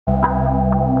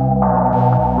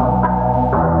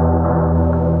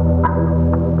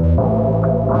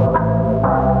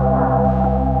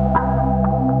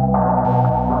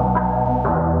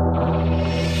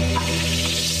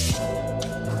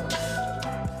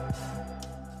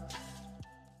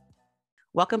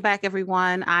Welcome back,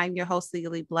 everyone. I'm your host,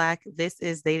 Legally Black. This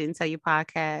is They Didn't Tell You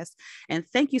podcast. And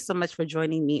thank you so much for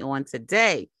joining me on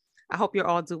today. I hope you're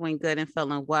all doing good and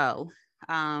feeling well.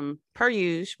 Per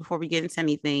usual, before we get into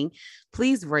anything,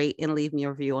 please rate and leave me a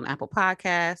review on Apple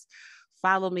Podcasts.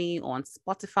 Follow me on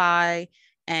Spotify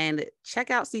and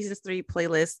check out season 3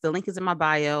 playlist. The link is in my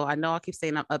bio. I know I keep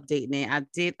saying I'm updating it. I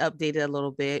did update it a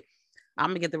little bit.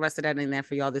 I'm gonna get the rest of that in there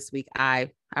for y'all this week.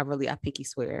 I pinky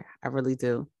swear. I really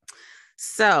do.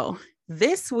 So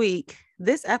this week,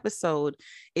 this episode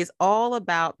is all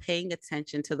about paying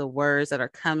attention to the words that are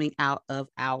coming out of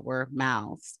our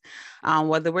mouths,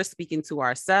 whether we're speaking to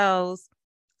ourselves,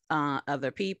 other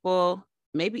people,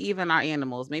 maybe even our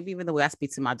animals, maybe even the way I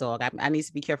speak to my dog. I need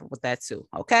to be careful with that too.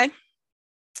 Okay.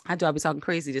 I'll be talking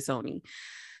crazy to Sony.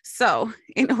 So,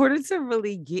 in order to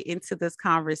really get into this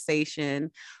conversation,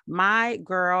 my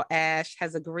girl Ash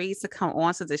has agreed to come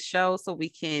on to the show so we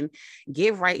can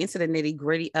get right into the nitty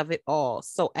gritty of it all.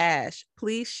 So, Ash,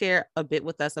 please share a bit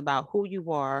with us about who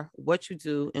you are, what you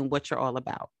do, and what you're all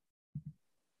about.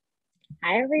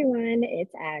 Hi everyone,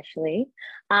 it's Ashley.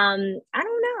 I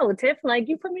don't know, Tiff, like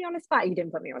you put me on the spot. You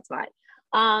didn't put me on the spot.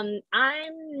 I'm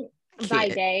by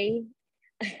day.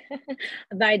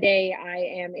 By day,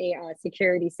 I am a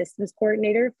security systems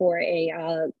coordinator for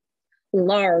a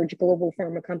large global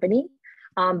pharma company.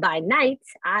 By night,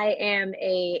 I am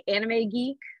a anime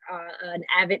geek, an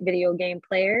avid video game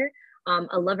player,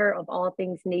 a lover of all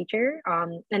things nature,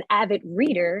 an avid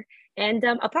reader, and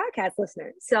a podcast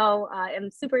listener. So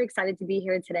I'm super excited to be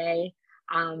here today.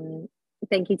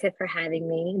 Thank you, Tiff, for having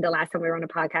me. The last time we were on a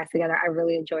podcast together, I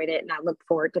really enjoyed it, and I look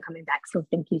forward to coming back. So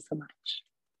thank you so much.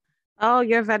 Oh,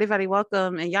 you're very, very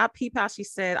welcome. And y'all peep how she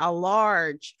said a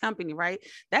large company, right?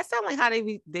 That sounds like how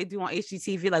they do on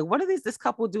HGTV. Like, what do this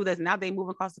couple do that now they move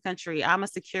across the country? I'm a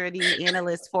security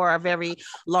analyst for a very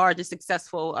large and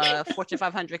successful Fortune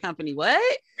 500 company. What?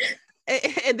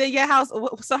 And then your house.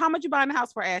 So how much you buying the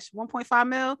house for, Ash? 1.5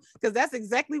 mil? Because that's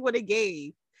exactly what it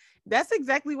gave. That's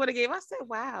exactly what it gave. I said,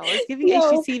 wow, it's giving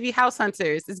HGTV House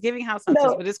Hunters. It's giving House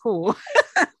Hunters, but it's cool.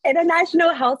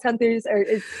 International House Hunters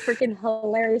is freaking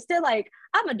hilarious. They're like,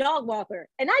 I'm a dog walker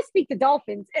and I speak to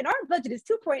dolphins and our budget is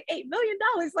 $2.8 million.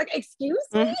 Like, excuse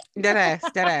me? That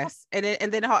ass.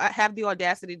 And then have the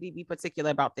audacity to be particular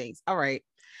about things. All right.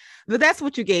 But that's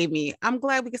what you gave me. I'm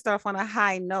glad we can start off on a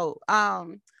high note.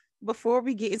 Before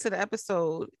we get into the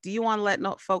episode, do you want to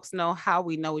let folks know how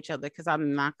we know each other? Because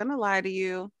I'm not going to lie to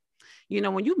you. You know,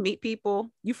 when you meet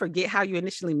people, you forget how you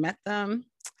initially met them.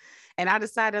 And I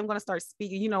decided I'm going to start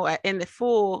speaking, in the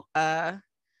full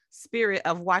spirit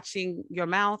of watching your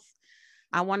mouth.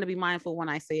 I want to be mindful when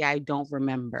I say I don't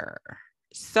remember.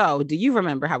 So do you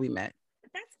remember how we met?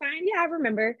 That's fine. Yeah, I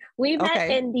remember. We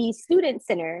met in the student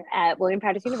center at William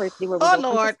Patterson University. Where we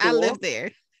Lord, I live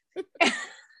there.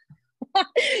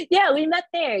 Yeah, we met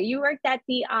there. You worked at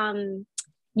the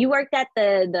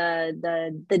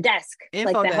desk,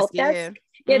 info like the desk, help desk.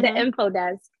 Yeah, mm-hmm. The info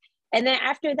desk. And then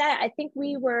after that, I think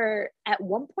we were at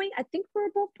one point, I think we were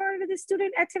both part of the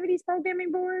student activities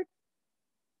programming board.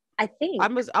 I think I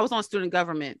was on student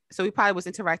government, so we probably was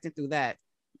interacting through that.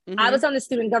 Mm-hmm. I was on the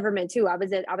student government too. I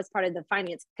was part of the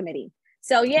finance committee.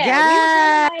 So yeah,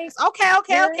 yes. We were kind of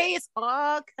like, okay. It's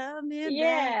all coming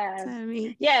back to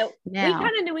me. Yeah, now, we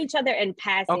kind of knew each other in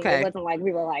passing. Okay. It wasn't like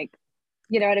we were like,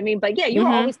 you know what I mean? But yeah, you were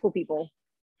always cool people.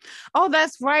 Oh,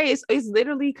 that's right. It's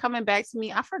literally coming back to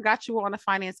me. I forgot you were on the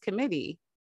finance committee.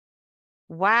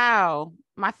 Wow.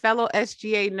 My fellow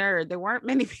SGA nerd. There weren't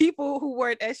many people who were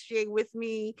at SGA with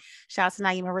me. Shout out to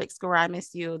Naima Rickscore. I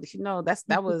miss you. You know,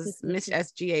 that was Miss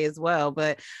SGA as well.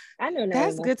 But I know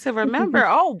that's good to remember.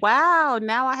 Oh, wow.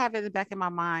 Now I have it back in my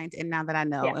mind. And now that I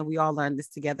know, and we all learned this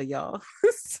together, y'all.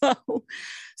 So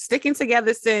sticking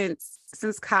together since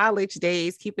college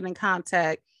days, keeping in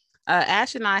contact.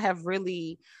 Ash and I have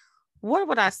really, what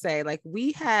would I say? Like,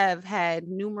 we have had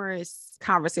numerous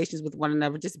conversations with one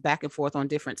another, just back and forth on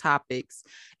different topics.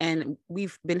 And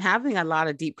we've been having a lot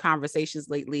of deep conversations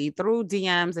lately through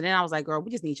DMs. And then I was like, girl,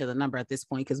 we just need each other number at this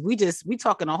point, because we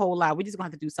talking a whole lot. We just gonna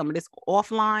have to do some of this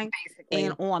offline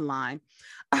and online.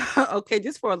 Okay,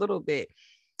 just for a little bit.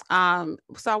 So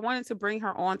I wanted to bring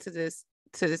her on to this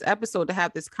episode to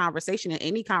have this conversation, and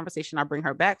any conversation I bring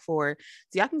her back for,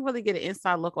 so y'all can really get an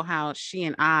inside look on how she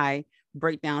and I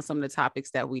break down some of the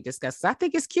topics that we discuss. I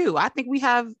think it's cute. I think we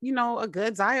have, a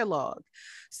good dialogue.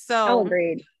 So,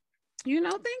 agreed.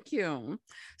 Thank you.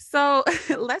 So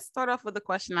let's start off with the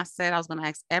question I said I was going to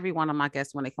ask every one of my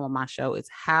guests when they come on my show. It's,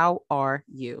 how are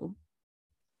you?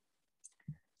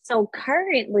 So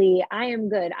currently I am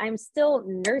good. I'm still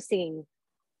nursing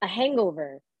a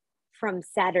hangover from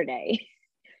Saturday.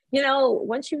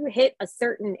 once you hit a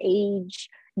certain age,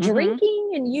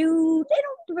 drinking and they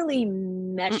don't really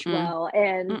mesh well.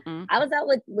 And I was out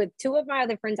with two of my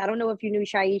other friends. I don't know if you knew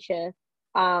Shaisha,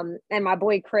 and my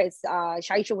boy Chris.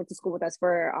 Shaisha went to school with us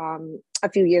for a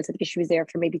few years. I think she was there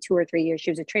for maybe 2 or 3 years.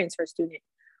 She was a transfer student.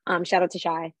 Shout out to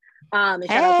Shy. And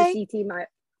shout out to CT,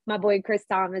 my boy Chris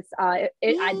Thomas. That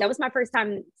was my first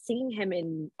time seeing him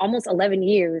in almost 11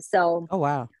 years. So oh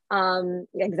wow.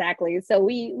 Exactly. So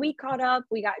we caught up.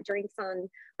 We got drinks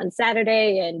on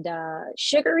Saturday, and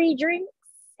sugary drinks.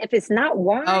 If it's not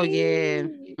wine. Oh yeah.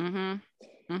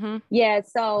 Yeah.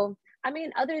 So I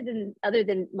mean, other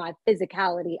than my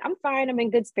physicality, I'm fine. I'm in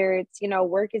good spirits.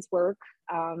 Work is work.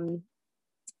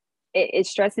 It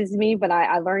stresses me, but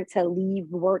I learned to leave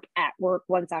work at work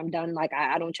once I'm done. Like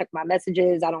I don't check my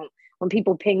messages. When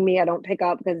people ping me, I don't pick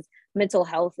up, because mental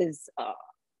health is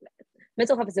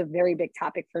a very big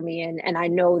topic for me. And I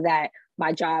know that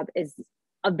my job is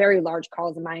a very large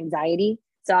cause of my anxiety.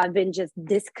 So I've been just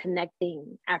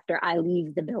disconnecting after I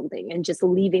leave the building and just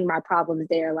leaving my problems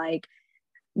there. Like,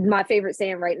 my favorite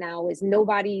saying right now is,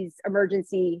 nobody's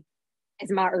emergency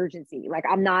is my urgency. Like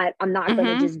I'm not going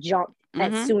to just jump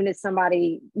as soon as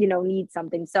somebody, needs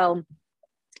something. So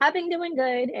I've been doing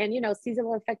good. And,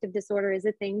 seasonal affective disorder is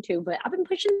a thing too, but I've been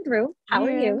pushing through. How are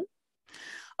you?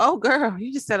 Oh girl,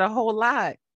 you just said a whole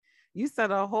lot. You said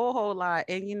a whole lot.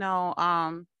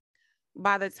 And,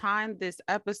 by the time this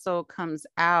episode comes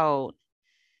out,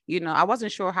 I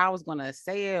wasn't sure how I was going to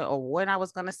say it or when I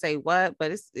was going to say what,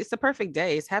 but it's a perfect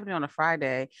day. It's happening on a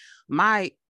Friday.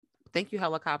 Thank you,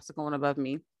 helicopter going above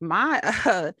me. My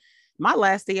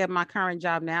last day at my current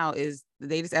job now is the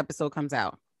day this episode comes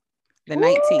out, the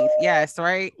 19th. Yes,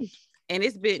 right. And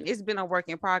it's been a work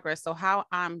in progress. So how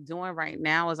I'm doing right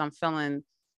now is I'm feeling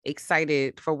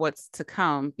excited for what's to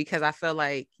come, because I feel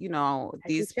like,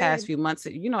 these past few months,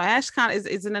 Ash kind of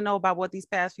is in the know about what these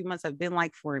past few months have been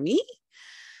like for me.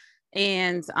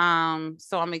 And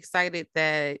so I'm excited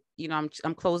that,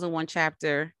 I'm closing one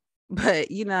chapter, but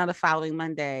the following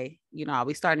Monday, I'll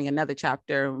be starting another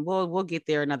chapter. We'll get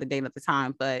there another day, another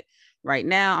time. But right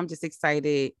now I'm just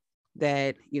excited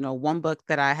that, one book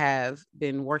that I have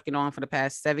been working on for the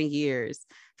past 7 years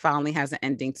finally has an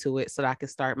ending to it, so that I can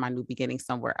start my new beginning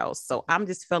somewhere else. So I'm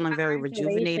just feeling very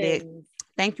rejuvenated.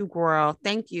 Thank you, girl.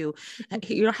 Thank you.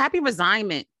 Happy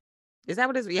resignment. Is that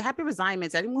what it is? Yeah, happy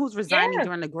resignment. Anyone who's resigning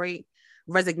during the great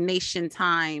resignation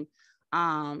time,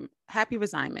 happy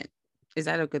resignment. Is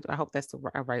that I hope that's the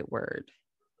right word.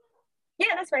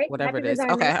 Yeah, that's right. Whatever happy it is.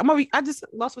 Resignment. Okay. I just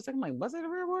lost for a second. I'm like, was it a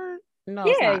real word? No,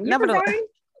 yeah, it's not. Nevertheless.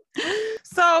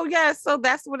 So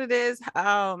that's what it is.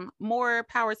 More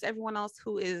power to everyone else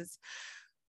who is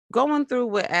going through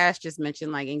what Ash just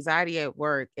mentioned, like anxiety at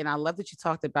work. And I love that you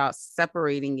talked about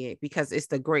separating it, because it's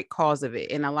the great cause of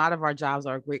it. And a lot of our jobs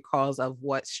are a great cause of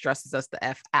what stresses us the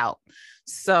F out.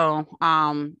 So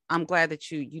I'm glad that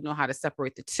you know how to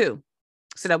separate the two,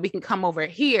 so that we can come over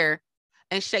here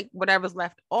and shake whatever's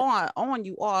left on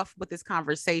you off with this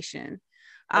conversation.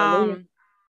 All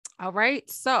right.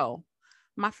 So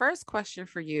my first question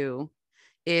for you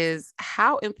is,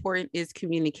 how important is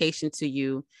communication to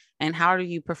you, and how do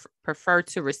you prefer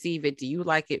to receive it? Do you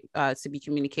like it to be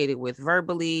communicated with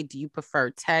verbally? Do you prefer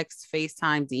text,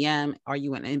 FaceTime, DM? Are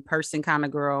you an in-person kind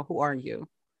of girl? Who are you?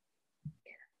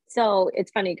 So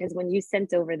it's funny, because when you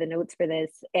sent over the notes for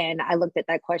this and I looked at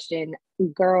that question,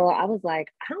 girl, I was like,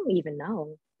 I don't even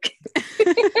know.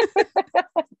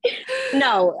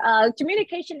 No,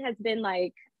 communication has been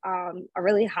like a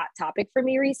really hot topic for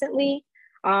me recently.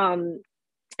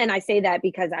 And I say that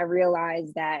because I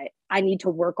realized that I need to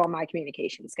work on my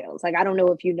communication skills. Like, I don't know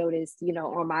if you noticed,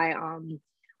 on my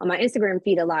Instagram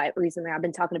feed a lot recently, I've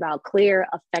been talking about clear,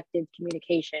 effective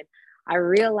communication. I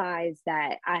realized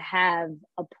that I have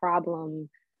a problem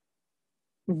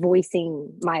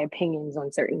voicing my opinions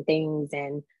on certain things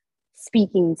and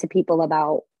speaking to people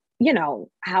about,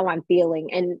 how I'm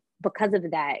feeling. And because of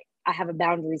that, I have a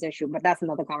boundaries issue, but that's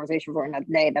another conversation for another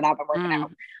day that I've been working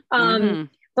out.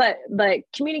 But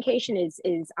communication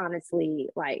is honestly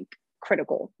like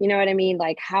critical. You know what I mean?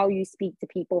 Like how you speak to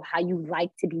people, how you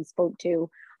like to be spoke to.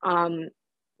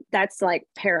 That's like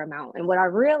paramount. And what I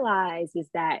realized is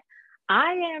that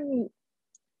I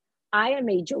am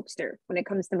a jokester when it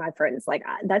comes to my friends. Like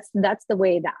that's the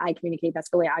way that I communicate. That's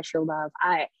the way I show love.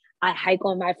 I hike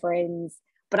on my friends,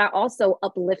 but I also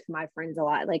uplift my friends a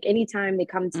lot. Like anytime they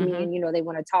come to me and, they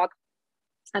want to talk,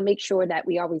 I make sure that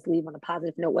we always leave on a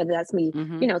positive note, whether that's me,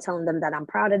 telling them that I'm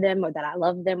proud of them or that I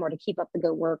love them or to keep up the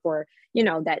good work or,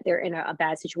 that they're in a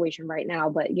bad situation right now.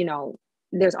 But,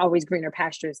 there's always greener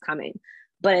pastures coming.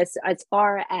 But as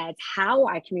far as how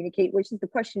I communicate, which is the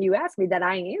question you asked me that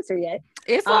I ain't answered yet,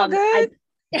 It's all good.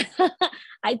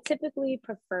 I typically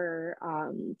prefer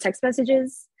text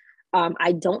messages.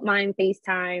 I don't mind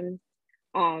FaceTime.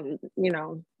 You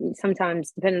know,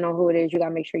 sometimes depending on who it is, you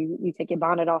gotta make sure you take your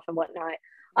bonnet off and whatnot.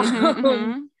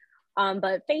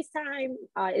 But FaceTime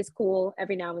is cool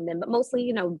every now and then, but mostly,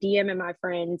 you know, DMing my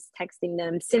friends, texting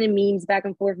them, sending memes back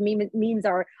and forth. Memes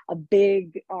are a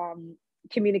big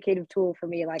communicative tool for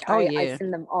me. Like I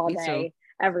send them all day,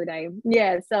 every day.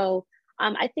 Yeah. So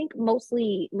I think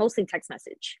mostly text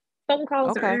message. Phone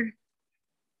calls are.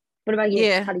 What about you?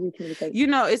 Yeah. How do you communicate? You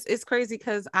know, it's crazy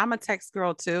because I'm a text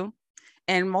girl too.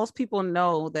 And most people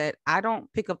know that I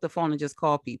don't pick up the phone and just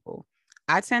call people.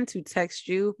 I tend to text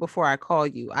you before I call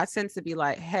you. I tend to be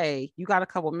like, hey, you got a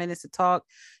couple minutes to talk,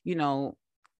 you know,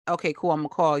 okay, cool, I'm gonna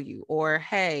call you. Or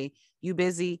hey, you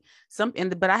busy?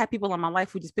 But I have people in my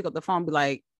life who just pick up the phone and be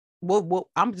like, well,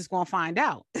 I'm just gonna find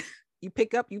out. You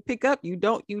pick up, you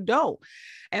don't.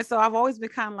 And so I've always been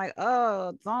kind of like,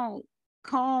 oh, don't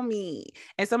call me.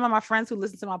 And some of my friends who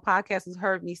listen to my podcast has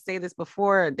heard me say this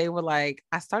before. They were like,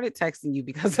 I started texting you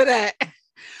because of that.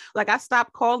 Like I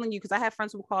stopped calling you because I had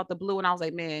friends who called the blue and I was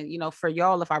like, man, you know, for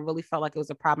y'all, if I really felt like it was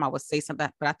a problem, I would say something.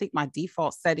 But I think my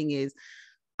default setting is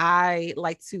I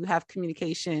like to have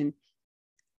communication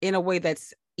in a way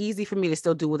that's easy for me to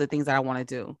still do with the things that I want to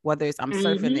do, whether it's I'm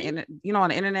surfing the internet, you know, on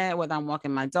the internet, whether I'm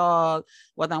walking my dog,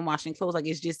 whether I'm washing clothes. Like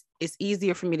it's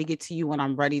easier for me to get to you when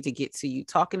I'm ready to get to you.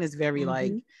 Talking is very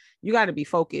like, you got to be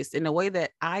focused. In the way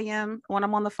that I am when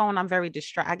I'm on the phone, I'm very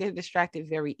I get distracted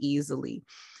very easily.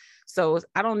 So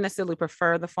I don't necessarily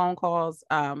prefer the phone calls.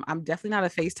 I'm definitely not a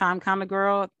FaceTime kind of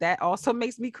girl. That also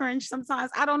makes me cringe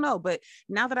sometimes. I don't know. But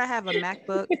now that I have a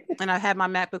MacBook and I've had my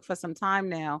MacBook for some time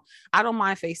now, I don't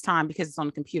mind FaceTime because it's on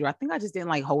the computer. I think I just didn't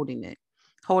like holding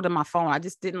my phone. I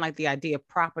just didn't like the idea of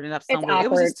propping it up somewhere. It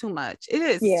was just too much. It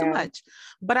is too much.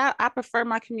 But I prefer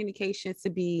my communication to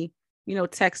be, you know,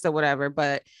 text or whatever.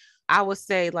 But I would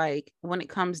say, like, when it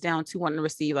comes down to wanting to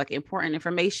receive like important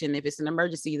information, if it's an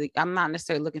emergency, like, I'm not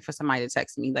necessarily looking for somebody to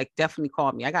text me. Like, definitely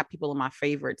call me. I got people in my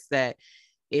favorites that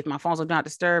if my phone's on not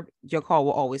disturb, your call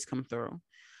will always come through.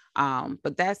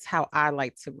 But that's how I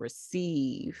like to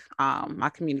receive my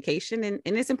communication, and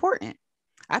it's important.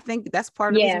 I think that's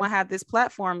part of the reason why I have this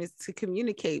platform is to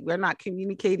communicate. We're not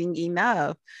communicating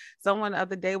enough. Someone the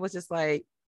other day was just like,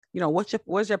 you know, what's your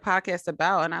podcast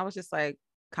about? And I was just like,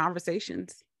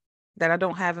 conversations that I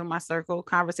don't have in my circle,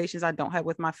 conversations I don't have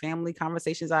with my family,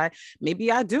 conversations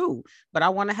maybe I do, but I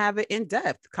want to have it in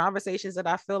depth, conversations that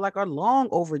I feel like are long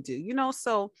overdue, you know?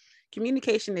 So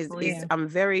communication is I'm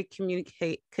very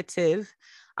communicative,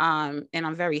 and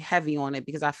I'm very heavy on it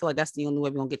because I feel like that's the only way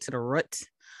we're going to get to the root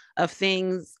of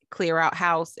things, clear out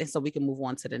house, and so we can move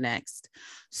on to the next.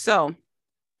 So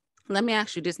let me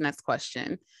ask you this next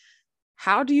question.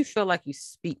 How do you feel like you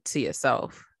speak to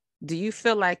yourself? Do you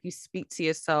feel like you speak to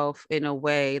yourself in a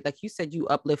way, like you said, you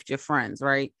uplift your friends,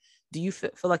 right? Do you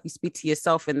feel like you speak to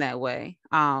yourself in that way?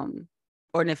 Or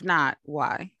if not,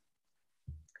 why?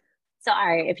 So, all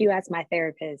right, if you ask my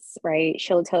therapist, right,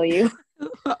 she'll tell you.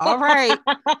 All right.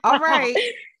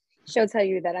 She'll tell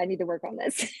you that I need to work on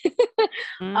this.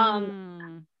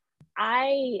 I'm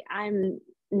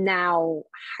now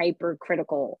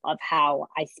hypercritical of how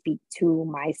I speak to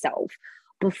myself.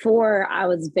 Before, I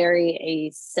was very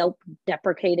a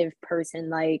self-deprecative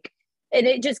person, like, and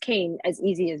it just came as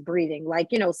easy as breathing. Like,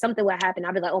 you know, something would happen,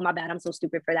 I'd be like, oh my bad, I'm so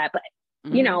stupid for that. But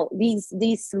you know, these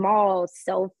small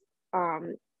self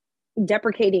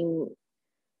deprecating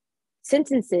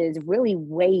sentences really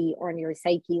weigh on your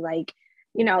psyche. Like,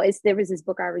 you know, there was this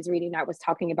book I was reading that was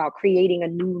talking about creating a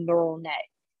new neural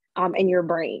net in your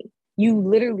brain. You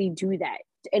literally do that.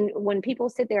 And when people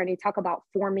sit there and they talk about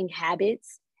forming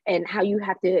habits and how you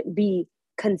have to be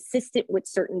consistent with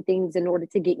certain things in order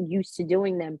to get used to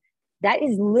doing them, that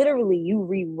is literally you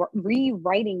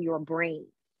rewriting your brain.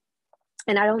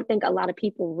 And I don't think a lot of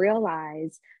people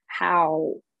realize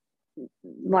how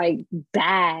like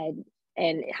bad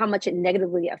and how much it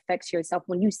negatively affects yourself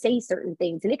when you say certain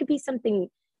things. And it could be something,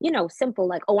 you know, simple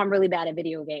like, oh, I'm really bad at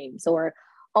video games, or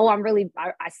oh,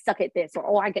 I suck at this, or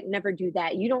oh, I could never do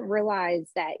that. You don't realize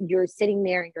that you're sitting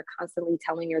there and you're constantly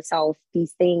telling yourself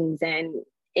these things, and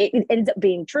it ends up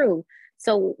being true.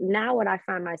 So now what I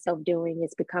find myself doing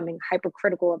is becoming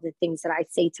hypercritical of the things that I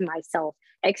say to myself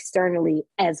externally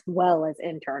as well as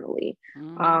internally.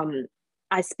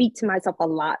 I speak to myself a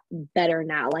lot better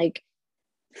now. Like,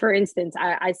 for instance,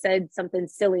 I said something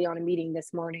silly on a meeting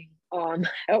this morning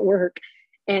at work.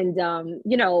 And,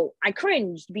 you know, I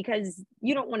cringed because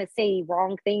you don't want to say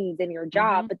wrong things in your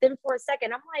job. But then for a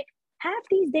second, I'm like, half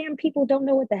these damn people don't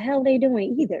know what the hell they're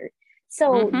doing either.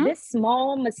 So Mm-hmm. this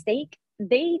small mistake,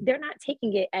 they're not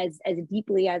taking it as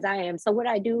deeply as I am. So what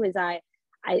I do is I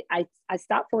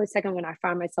stop for a second when I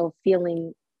find myself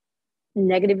feeling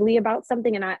negatively about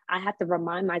something, and I have to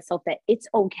remind myself that it's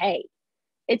okay.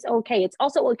 It's okay. It's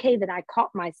also okay that I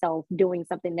caught myself doing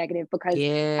something negative because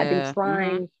I've been Yeah. Mm-hmm.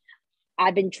 trying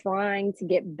I've been trying to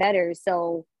get better.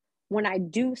 So when I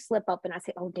do slip up and I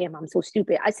say, oh, damn, I'm so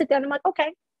stupid, I sit down and I'm like,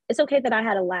 okay, it's okay that I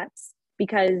had a lapse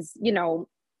because,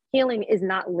 healing is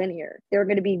not linear. There are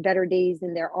going to be better days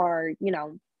than there are, there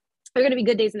are going to be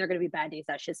good days and there are going to be bad days,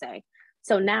 I should say.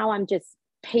 So now I'm just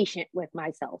patient with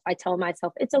myself. I tell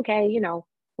myself, it's okay,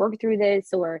 work through this,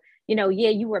 or, yeah,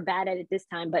 you were bad at it this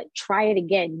time, but try it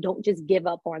again. Don't just give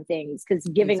up on things, because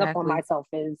giving up on Exactly. myself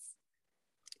is,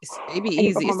 It be I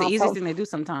give up easy. on It's the easiest myself. thing to do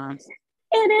sometimes.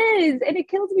 It is. And it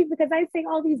kills me because I say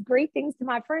all these great things to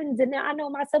my friends. And then I know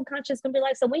my subconscious can be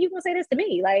like, so when you gonna say this to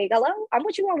me? Like, hello? I'm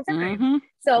with you all the time. Mm-hmm.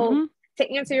 So Mm-hmm.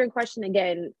 to answer your question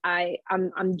again,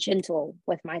 I'm gentle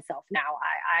with myself now.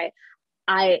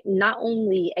 I not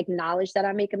only acknowledge that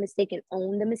I make a mistake and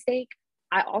own the mistake,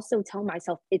 I also tell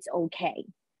myself it's okay.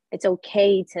 It's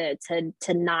okay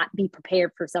to not be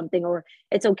prepared for something, or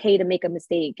it's okay to make a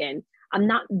mistake. And I'm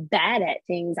not bad at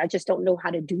things. I just don't know how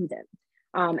to do them.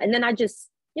 And then I just,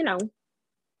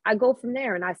 I go from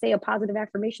there and I say a positive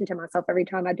affirmation to myself every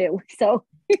time I do. So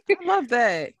I love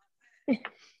that.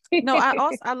 No,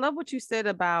 I love what you said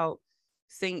about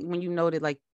saying when you noted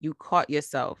like you caught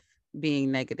yourself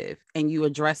being negative and you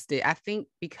addressed it. I think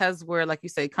because we're, like you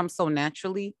say, it comes so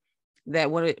naturally that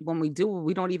when we do,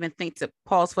 we don't even think to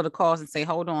pause for the cause and say,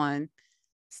 hold on,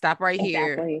 stop right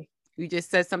here. exactly. You just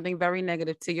said something very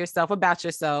negative to yourself about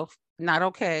yourself. Not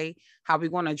okay. How are we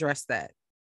going to address that?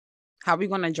 How are we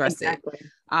going to address it? Exactly.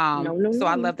 No, no, So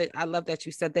I no. love that. I love that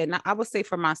you said that. And I would say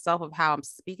for myself of how I'm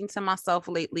speaking to myself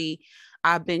lately,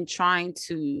 I've been trying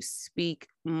to speak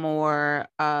more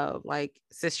like,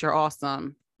 sis, you're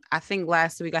awesome. I think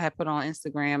last week I had put on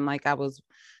Instagram, like I was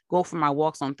go for my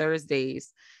walks on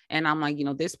Thursdays. And I'm like,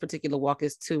 this particular walk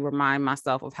is to remind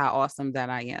myself of how awesome that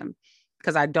I am.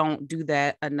 Because I don't do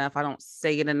that enough. I don't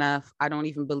say it enough. I don't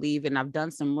even believe it. And I've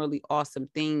done some really awesome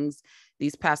things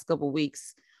these past couple of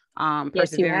weeks, Yes, you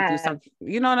persevering through have. something,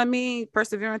 you know what I mean?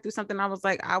 Persevering through something I was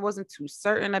like, I wasn't too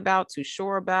certain about, too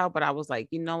sure about, but I was like,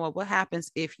 you know what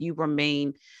happens if you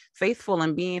remain faithful,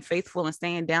 and being faithful and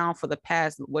staying down for the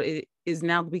past, what it is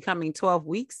now becoming 12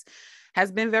 weeks has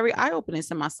been very eye-opening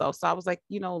to myself. So I was like,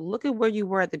 look at where you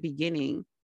were at the beginning,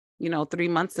 3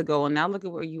 months ago, and now look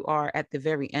at where you are at the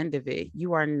very end of it.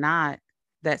 You are not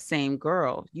that same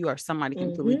girl. You are somebody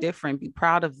completely Mm-hmm. different. Be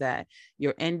proud of that.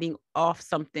 You're ending off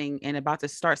something and about to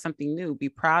start something new. Be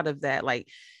proud of that. Like,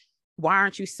 why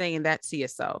aren't you saying that to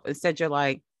yourself? Instead, you're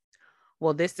like,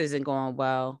 well, this isn't going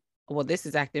well. Well, this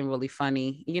is acting really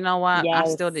funny. You know what? I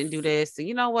Yes. still didn't do this. And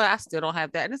you know what? I still don't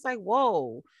have that. And it's like,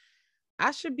 whoa,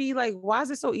 I should be like, why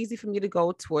is it so easy for me to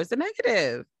go towards the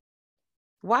negative?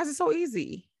 Why is it so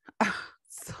easy?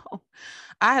 So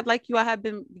I had, like you, I have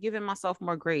been giving myself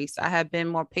more grace. I have been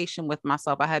more patient with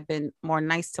myself. I have been more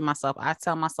nice to myself. I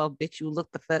tell myself, bitch, you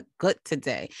look the fuck good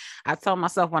today. I tell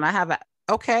myself when I have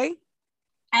okay,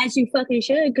 As you fucking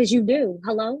should, because you do.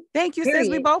 Hello? thank you, sis. We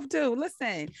Period. both do. Listen.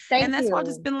 And Thank that's why I've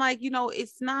just you. been like,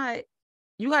 it's not,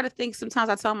 you got to think sometimes.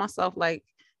 I tell myself, like,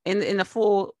 in the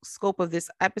full scope of this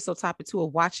episode topic too,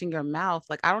 of watching your mouth,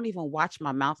 like I don't even watch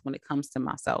my mouth when it comes to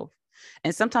myself.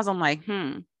 And sometimes I'm like,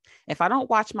 if I don't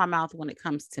watch my mouth when it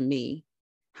comes to me,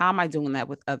 how am I doing that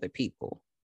with other people?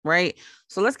 Right.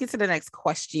 So let's get to the next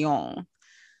question.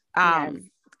 Yes.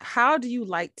 How do you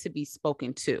like to be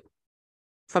spoken to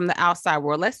from the outside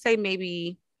world? Let's say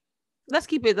maybe let's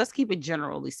keep it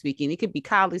generally speaking. It could be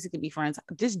colleagues, it could be friends.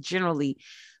 Just generally,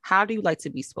 how do you like to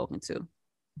be spoken to?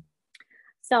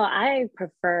 So I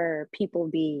prefer people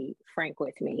be frank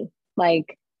with me.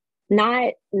 Like,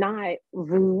 not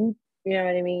rude, you know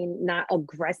what I mean? Not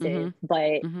aggressive, Mm-hmm.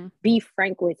 but Mm-hmm. be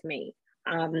frank with me.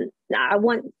 I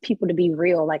want people to be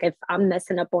real. Like, if I'm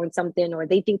messing up on something or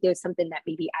they think there's something that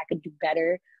maybe I could do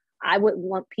better, I would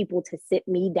want people to sit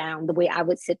me down the way I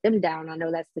would sit them down. I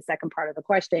know that's the second part of the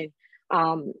question.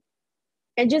 Um,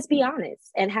 and just be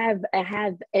honest and have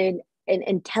an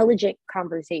intelligent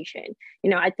conversation.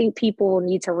 I think people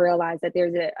need to realize that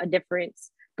there's a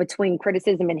difference between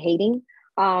criticism and hating.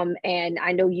 And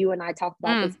I know you and I talked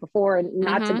about this before, and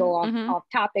not to Mm-hmm. go off Mm-hmm. off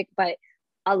topic, but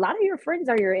a lot of your friends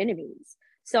are your enemies.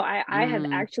 So I have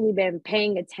Mm-hmm. actually been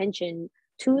paying attention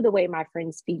to the way my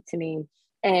friends speak to me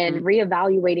and Mm-hmm.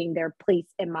 reevaluating their place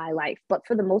in my life. But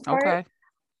for the most part, Okay.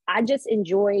 I just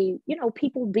enjoy,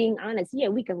 people being honest. Yeah,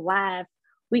 we can laugh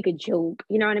we could joke,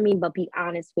 you know what I mean? But be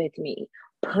honest with me.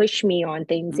 Push me on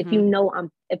things. Mm-hmm.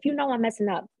 If you know I'm messing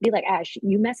up, be like, Ash,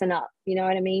 you messing up. You know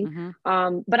what I mean?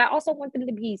 Mm-hmm. But I also want them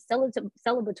to be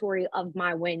celebratory of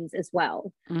my wins as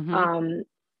well. Mm-hmm.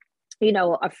 You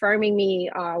know, affirming me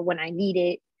when I need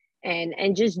it,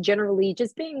 and just generally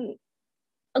just being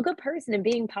a good person and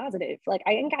being positive. Like,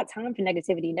 I ain't got time for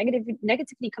negativity.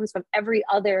 Negativity comes from every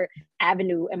other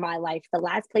avenue in my life. The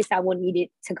last place I would need it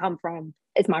to come from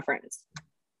is my friends.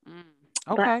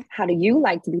 Okay. But how do you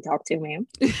like to be talked to, ma'am?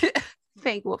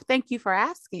 Thank you for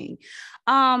asking.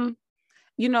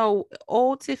 You know,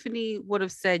 old Tiffany would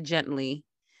have said gently,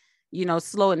 you know,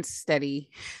 slow and steady.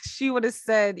 She would have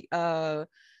said,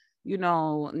 you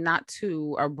know, not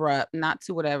too abrupt, not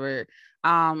too whatever.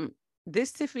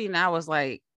 This Tiffany now is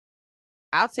like,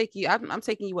 I'll take you. I'm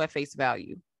taking you at face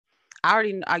value. I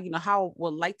already know, you know, how I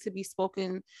would like to be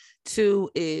spoken to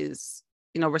is,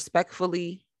 you know,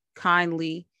 respectfully,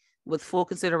 kindly, with full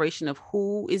consideration of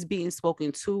who is being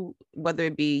spoken to, whether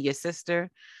it be your sister,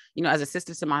 you know, as a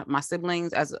sister to my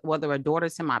siblings, as whether a daughter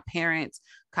to my parents,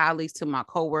 colleagues to my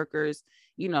coworkers,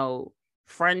 you know,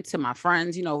 friend to my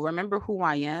friends, you know, remember who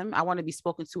I am. I want to be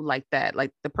spoken to like that.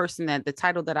 Like the person that the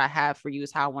title that I have for you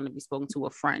is how I want to be spoken to a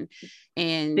friend.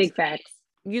 And big facts.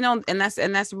 You know, and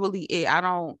that's really it.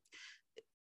 I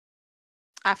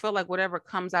feel like whatever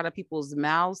comes out of people's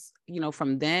mouths, you know,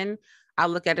 from then, I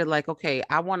look at it like, okay,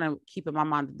 I want to keep in my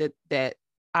mind that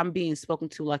I'm being spoken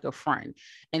to like a friend.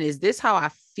 And is this how I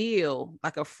feel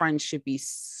like a friend should be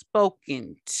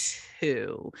spoken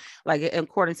to? Like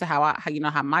according to how you know,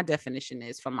 how my definition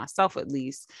is for myself, at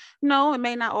least. No, it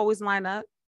may not always line up.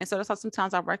 And so that's how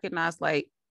sometimes I recognize, like,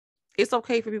 it's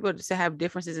okay for people to have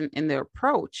differences in their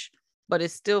approach, but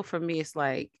it's still, for me, it's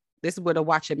like, this is where the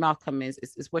watch your mouth come in.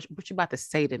 Is what you about to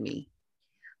say to me.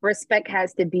 Respect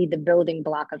has to be the building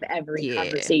block of every Yeah.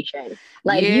 conversation.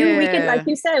 Like we can, like Yeah.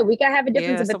 you said, we can have a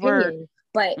difference Yeah, of it's a word. opinion,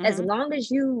 but as Mm-hmm. long as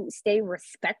you stay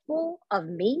respectful of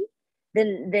me,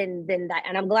 then that,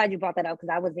 and I'm glad you brought that up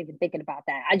because I wasn't even thinking about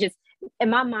that. I just,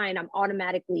 in my mind, I'm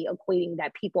automatically equating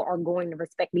that people are going to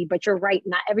respect me, but you're right,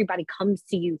 not everybody comes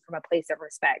to you from a place of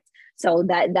respect. So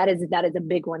that is a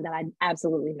big one that I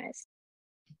absolutely miss.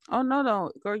 Oh,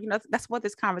 no, girl, you know, that's what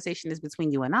this conversation is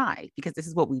between you and I, because this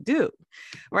is what we do,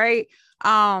 right?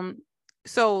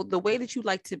 So the way that you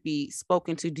like to be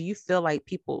spoken to, do you feel like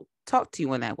people talk to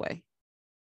you in that way?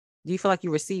 Do you feel like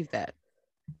you receive that?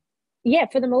 Yeah,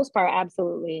 for the most part,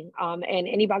 absolutely. And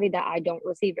anybody that I don't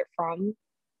receive it from,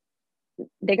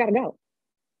 they gotta go.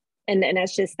 And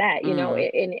that's just that, you know,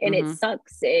 Mm. and it Mm-hmm.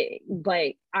 sucks.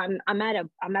 But I'm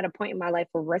at a point in my life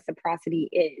where reciprocity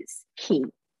is key.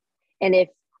 And if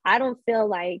I don't feel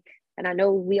like, and I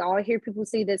know we all hear people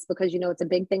say this because, you know, it's a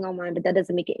big thing online, but that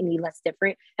doesn't make it any less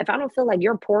different. If I don't feel like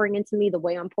you're pouring into me the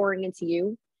way I'm pouring into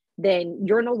you, then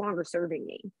you're no longer serving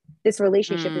me. This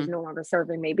relationship is Mm. no longer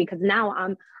serving me because now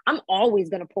I'm always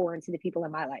going to pour into the people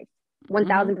in my life.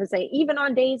 Mm-hmm. 1000%, even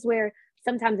on days where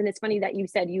sometimes, and it's funny that you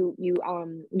said you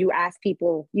ask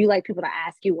people, you like people to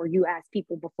ask you, or you ask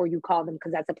people before you call them,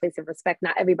 because that's a place of respect.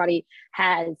 Not everybody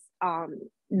has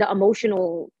the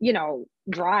emotional, you know,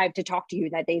 drive to talk to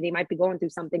you that day. They might be going through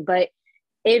something, but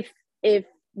if if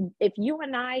if you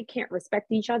and I can't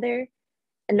respect each other,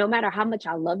 and no matter how much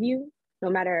I love you, no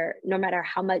matter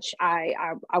how much I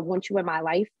want you in my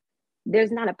life,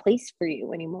 there's not a place for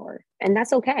you anymore, and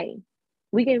that's okay.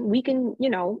 We can, you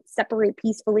know, separate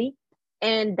peacefully,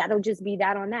 and that'll just be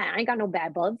that on that. I ain't got no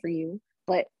bad blood for you,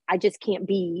 but I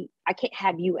can't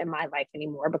have you in my life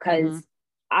anymore because Mm-hmm.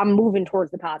 I'm moving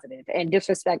towards the positive, and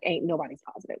disrespect ain't nobody's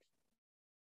positive.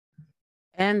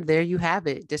 And there you have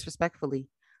it, disrespectfully.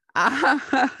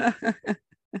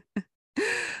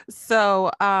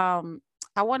 So I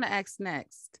want to ask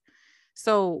next.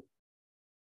 So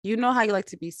you know how you like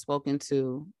to be spoken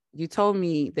to. You told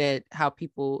me that how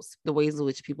people, the ways in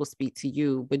which people speak to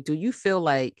you, but do you feel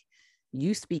like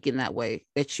you speak in that way,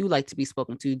 that you like to be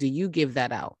spoken to? Do you give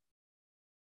that out?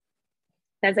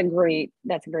 That's a great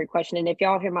question. And if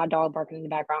y'all hear my dog barking in the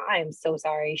background, I am so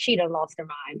sorry. She done lost her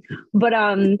mind. But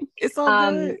It's all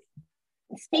um good.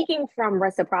 speaking from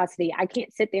reciprocity, I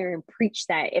can't sit there and preach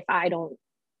that if I don't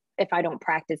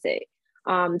practice it.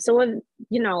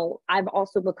 You know, I've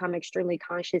also become extremely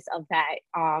conscious of that.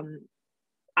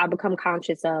 I become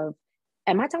conscious of,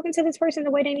 am I talking to this person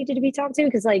the way they needed to be talked to?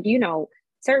 Because, like, you know,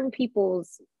 certain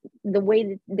people's, the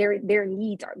way that their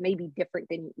needs are maybe different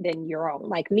than your own.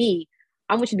 Like me,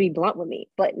 I want you to be blunt with me,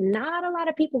 but not a lot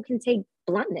of people can take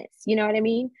bluntness. You know what I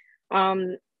mean?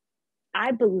 Um,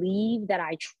 I believe that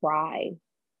I try,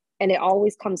 and it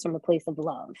always comes from a place of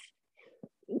love,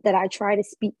 that I try to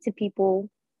speak to people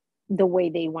the way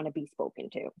they want to be spoken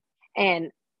to.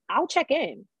 And I'll check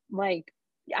in. Like,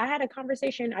 I had a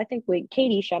conversation, I think, with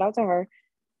Katie, shout out to her,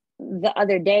 the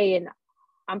other day, and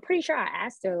I'm pretty sure I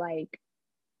asked her, like,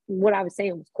 what I was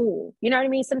saying was cool. You know what I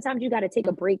mean? Sometimes you got to take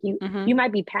a break. You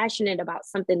might be passionate about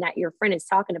something that your friend is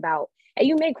talking about, and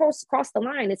you may cross the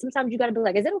line. And sometimes you got to be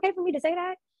like, is it okay for me to say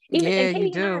that? Even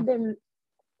yeah, and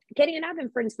Katie and I've been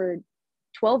friends for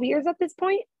 12 years at this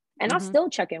point, and I'll still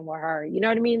check in with her. You know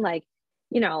what I mean? Like,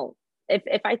 you know,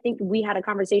 if I think we had a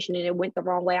conversation and it went the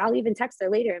wrong way, I'll even text her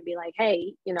later and be like,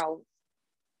 hey, you know,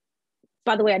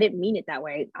 by the way, I didn't mean it that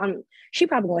way. She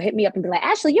probably gonna hit me up and be like,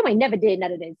 Ashley, you ain't never did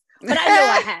none of this. But I know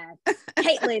I have.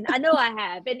 Caitlin, I know I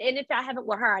have. And if I haven't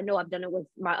with her, I know I've done it with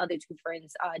my other two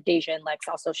friends, Deja and Lex.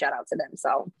 Also, shout out to them.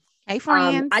 So hey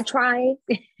friends. I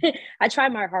try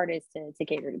my hardest to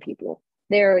cater to people.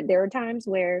 There are times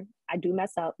where I do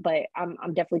mess up, but I'm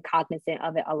definitely cognizant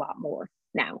of it a lot more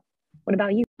now. What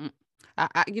about you?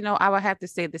 I would have to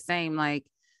say the same. Like,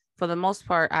 for the most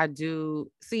part, I do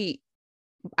see.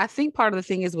 I think part of the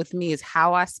thing is with me is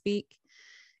how I speak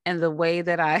and the way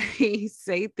that I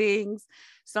say things.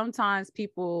 Sometimes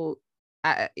people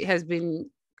has been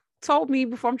told me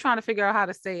before, I'm trying to figure out how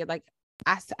to say it. Like,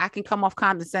 I can come off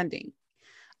condescending.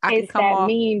 It's that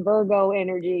mean Virgo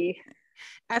energy.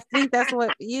 I think that's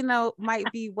what,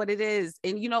 might be what it is.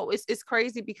 And, it's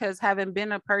crazy because having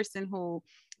been a person who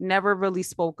never really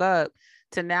spoke up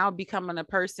to now becoming a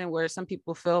person where some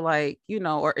people feel like,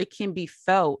 or it can be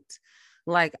felt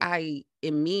like I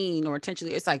am mean or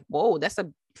intentionally, it's like, whoa,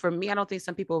 for me, I don't think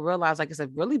some people realize like it's a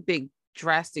really big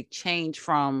drastic change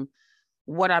from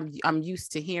what I'm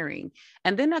used to hearing.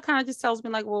 And then that kind of just tells me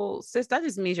like, well, sis, that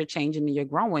just means you're changing and you're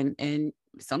growing. And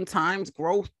sometimes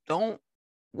growth don't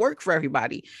work for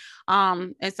everybody.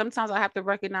 And sometimes I have to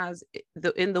recognize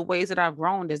in the ways that I've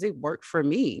grown, does it work for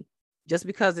me? Just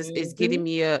because it's getting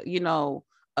me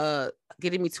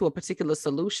getting me to a particular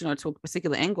solution or to a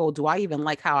particular end goal, do I even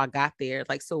like how I got there?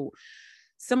 Like, so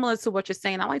similar to what you're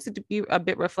saying, I like to be a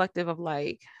bit reflective of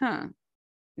like,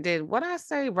 did what I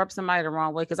say rub somebody the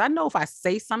wrong way? Because I know if I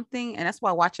say something, and that's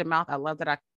why I watch your mouth. I love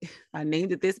that I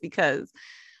named it this, because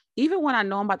even when I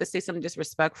know I'm about to say something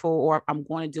disrespectful or I'm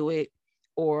going to do it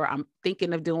or I'm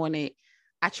thinking of doing it,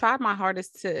 I tried my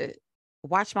hardest to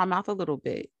watch my mouth a little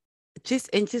bit, just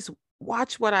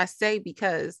watch what I say,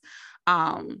 because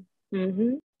I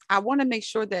want to make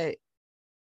sure that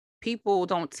people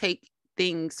don't take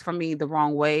things from me the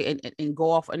wrong way and go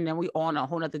off, and then we on a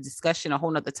whole nother discussion, a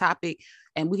whole nother topic,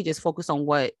 and we can just focus on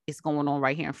what is going on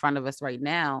right here in front of us right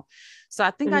now. So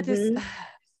I think I just,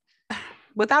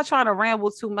 without trying to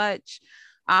ramble too much,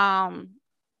 I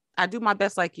do my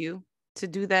best like you to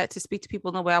do that, to speak to people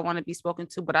in the way I want to be spoken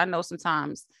to. But I know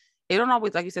sometimes it don't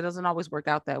always, like you said, doesn't always work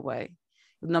out that way.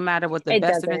 No matter what the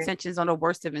best of intentions or the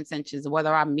worst of intentions,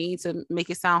 whether I mean to make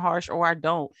it sound harsh or I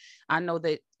don't, I know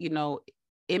that,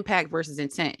 impact versus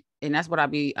intent. And that's what I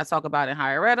talk about in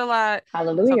higher ed a lot.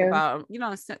 Hallelujah. Talk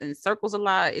about, in circles a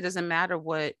lot. It doesn't matter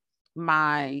what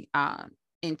my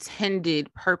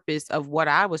intended purpose of what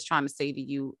I was trying to say to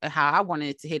you and how I wanted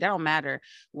it to hit. That don't matter.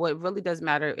 What really does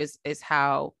matter is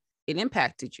how it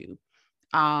impacted you.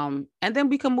 And then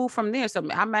we can move from there. So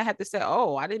I might have to say,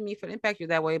 oh, I didn't mean for to impact you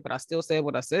that way, but I still said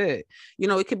what I said.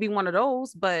 It could be one of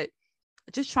those, but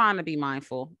just trying to be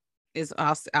mindful is,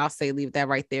 I'll say leave that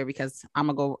right there, because I'm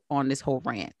gonna go on this whole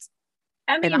rant.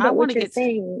 I mean, but what you're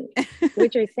saying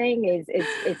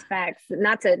is facts.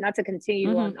 Not to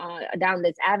continue on down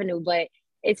this avenue, but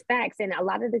it's facts. And a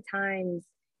lot of the times,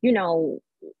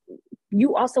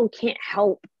 you also can't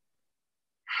help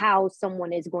how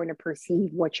someone is going to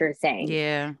perceive what you're saying.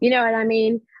 Yeah. You know what I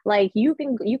mean? Like, you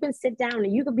can sit down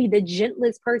and you could be the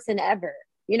gentlest person ever.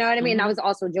 You know what I mean? I was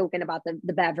also joking about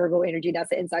the bad Virgo energy.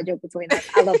 That's an inside joke between us.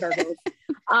 I love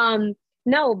Virgos.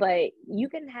 No, but you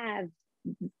can have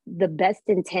the best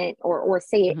intent or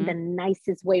say it the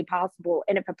nicest way possible.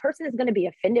 And if a person is going to be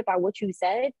offended by what you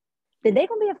said, then they're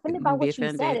going to be offended by what you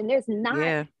said. And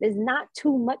there's not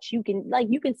too much you can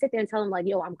sit there and tell them like,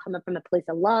 yo, I'm coming from a place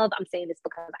of love. I'm saying this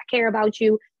because I care about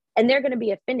you. And they're going to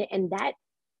be offended. And that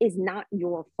is not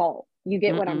your fault. You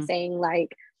get what I'm saying?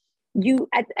 Like, you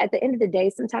at the end of the day,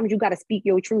 sometimes you got to speak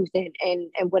your truth, and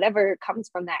whatever comes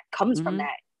from that from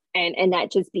that, and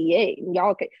that just be it. And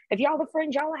if y'all are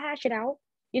friends, y'all will hash it out.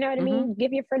 You know what I mean?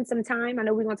 Give your friends some time. I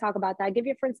know we're gonna talk about that. Give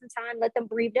your friends some time. Let them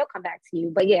breathe. They'll come back to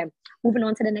you. But yeah, moving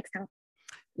on to the next topic.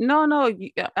 No,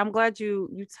 I'm glad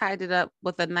you tied it up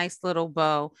with a nice little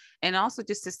bow. And also,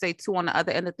 just to say too, on the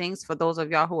other end of things, for those of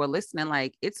y'all who are listening,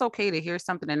 like, it's okay to hear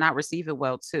something and not receive it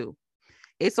well too.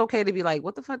 It's okay to be like,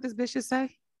 what the fuck this bitch just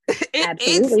say?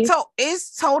 Absolutely.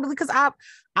 It's totally, because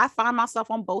I find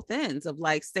myself on both ends of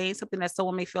like saying something that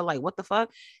someone may feel like, what the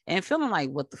fuck, and feeling like,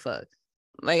 what the fuck,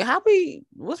 like,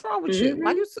 what's wrong with you?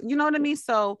 Why you know what I mean?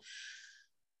 So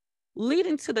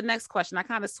leading to the next question, I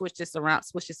kind of switch this around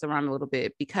a little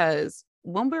bit, because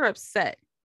when we're upset,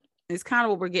 it's kind of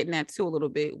what we're getting at too a little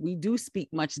bit. We do speak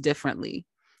much differently,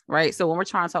 right? So when we're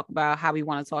trying to talk about how we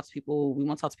want to talk to people, we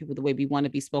want to talk to people the way we want to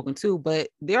be spoken to, but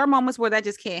there are moments where that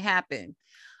just can't happen.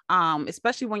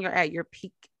 Especially when you're at your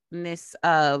peakness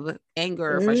of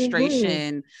anger,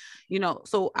 frustration, you know.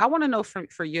 So I want to know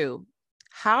for you,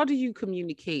 how do you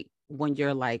communicate when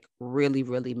you're like really,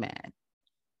 really mad?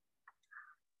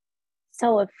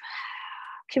 So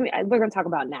we're going to talk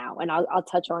about now, and I'll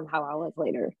touch on how I was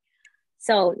later.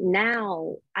 So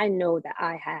now I know that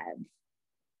I have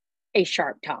a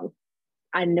sharp tongue.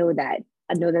 I know that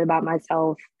about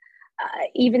myself.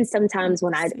 Even sometimes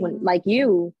when I'm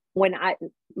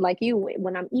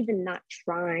even not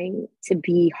trying to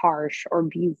be harsh or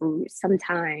be rude,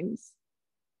 sometimes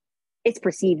it's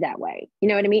perceived that way. You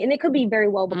know what I mean? And it could be very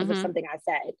well because of something I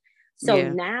said. So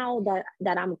now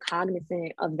that I'm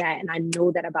cognizant of that, and I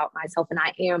know that about myself, and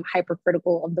I am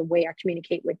hypercritical of the way I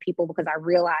communicate with people, because I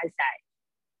realize that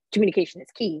communication is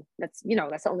key. That's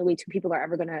the only way two people are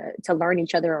ever gonna to learn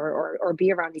each other or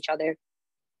be around each other.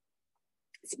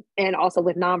 And also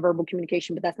with nonverbal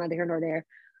communication, but that's neither here nor there.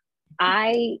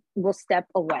 I will step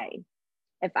away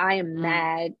if I am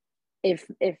mad, if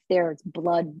there's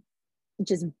blood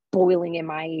just boiling in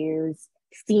my ears,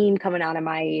 steam coming out of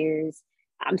my ears,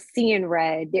 I'm seeing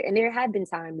red. And there have been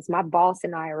times my boss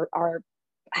and I are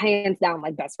hands down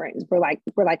like best friends. We're like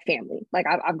family. Like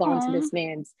I've gone to this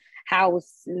man's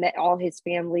house, met all his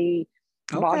family,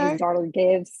 bought his daughter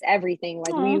gifts, everything.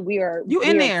 Like we are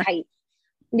tight.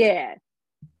 Yeah.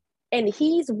 And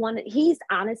he's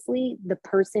honestly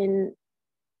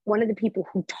one of the people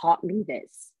who taught me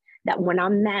this, that when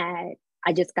I'm mad,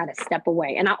 I just got to step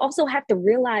away. And I also have to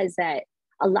realize that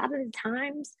a lot of the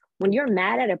times when you're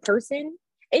mad at a person,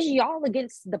 it's y'all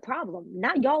against the problem,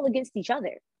 not y'all against each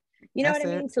other. You know what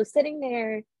I mean? So sitting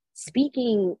there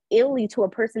speaking illy to a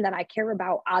person that I care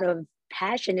about out of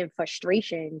passion and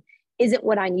frustration isn't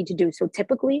what I need to do. So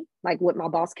typically, like with my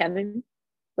boss, Kevin,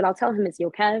 what I'll tell him is,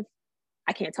 yo, Kev,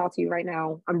 I can't talk to you right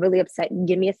now. I'm really upset.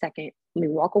 Give me a second. Let me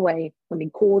walk away. Let me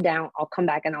cool down. I'll come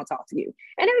back and I'll talk to you.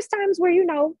 And there's times where,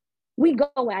 we go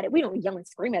at it. We don't yell and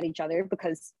scream at each other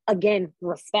because, again,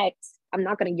 respect. I'm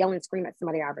not going to yell and scream at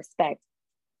somebody I respect.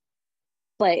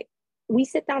 But we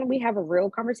sit down and we have a real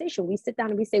conversation. We sit down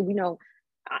and we say,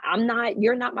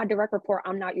 you're not my direct report.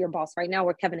 I'm not your boss right now.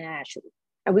 We're Kevin and Ashley.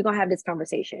 And we're going to have this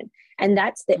conversation. And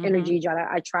that's the energy that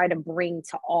I try to bring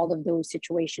to all of those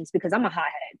situations, because I'm a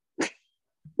hothead.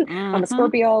 I'm a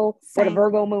Scorpio with a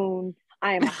Virgo moon.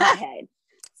 I am a hothead.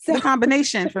 So the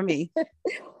combination for me.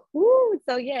 Woo.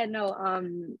 So yeah, no,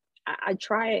 I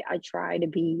try to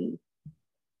be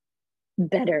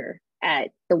better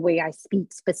at the way I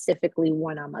speak, specifically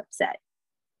when I'm upset.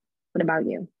 What about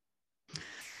you?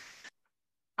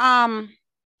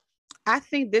 I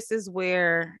think this is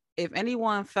where, if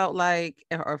anyone felt like,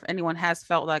 or if anyone has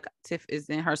felt like Tiff is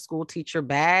in her school teacher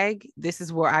bag, this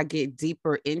is where I get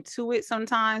deeper into it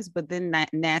sometimes, but then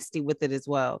nasty with it as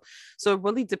well. So it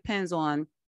really depends on,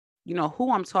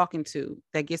 who I'm talking to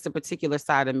that gets a particular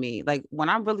side of me. Like when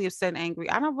I'm really upset and angry,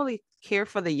 I don't really care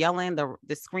for the yelling,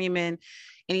 the screaming,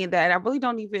 any of that. I really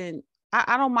don't even,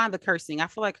 I don't mind the cursing. I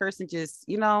feel like cursing just,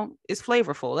 is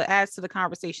flavorful. It adds to the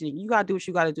conversation. You got to do what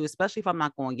you got to do, especially if I'm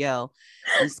not going to yell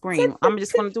and scream. I'm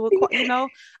just going to do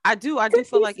it. I do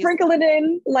feel like sprinkle it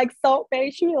in like Salt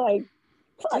Bae. She like,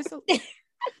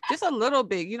 just a little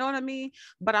bit, you know what I mean?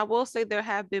 But I will say there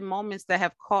have been moments that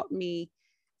have caught me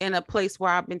in a place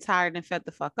where I've been tired and fed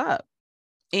the fuck up.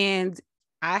 And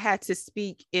I had to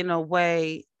speak in a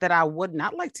way that I would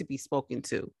not like to be spoken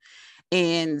to.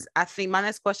 And I think my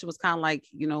next question was kind of like,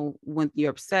 when you're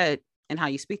upset and how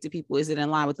you speak to people, is it in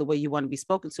line with the way you want to be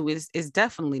spoken to? It's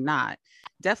definitely not.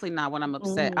 Definitely not when I'm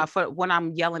upset. When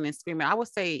I'm yelling and screaming, I would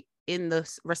say in the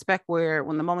respect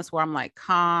when the moments where I'm like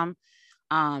calm,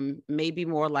 maybe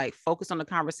more like focused on the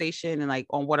conversation and like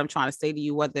on what I'm trying to say to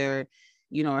you, whether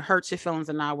it hurts your feelings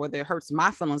or not, whether it hurts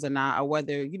my feelings or not, or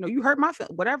whether, you hurt my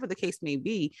feelings, whatever the case may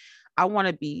be. I want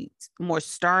to be more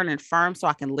stern and firm so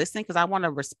I can listen, because I want to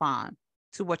respond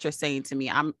to what you're saying to me.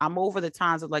 I'm over the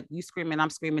times of like you screaming, I'm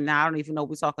screaming now. I don't even know what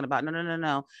we're talking about.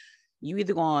 No. You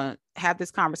either going to have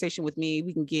this conversation with me.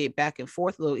 We can get back and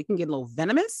forth a little. It can get a little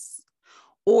venomous,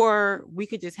 or we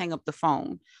could just hang up the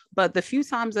phone. But the few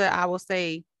times that I will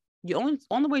say, the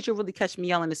only ways you'll really catch me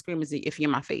yelling and screaming is if you're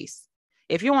in my face.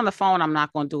 If you're on the phone, I'm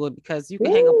not going to do it because you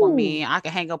can hang up on me. I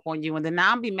can hang up on you. And then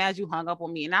now I'll be mad you hung up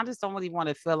on me. And I just don't really want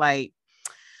to feel like,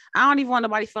 I don't even want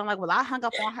nobody feeling like, well, I hung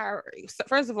up on her.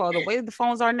 First of all, the way the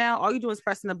phones are now, all you do is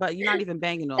pressing the button. You're not even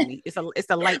banging on me. It's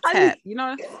a light tap, you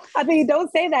know? I mean,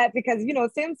 don't say that because,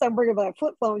 Samsung bringing like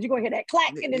flip phones, you're going to hear that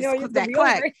clack and then you're that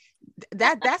clack.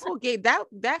 That's what gave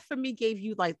that for me gave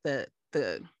you like the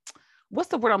what's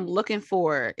the word I'm looking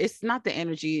for? It's not the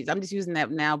energy. I'm just using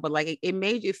that now, but like it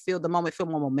made you feel the moment feel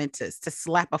more momentous to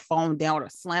slap a phone down or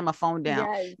slam a phone down.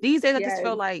 Yes, these days, I just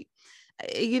feel like,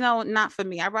 not for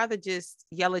me. I'd rather just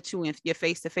yell at you in your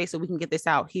face to face so we can get this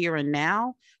out here and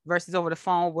now versus over the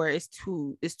phone where it's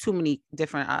too many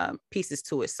different pieces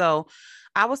to it. So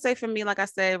I would say for me, like I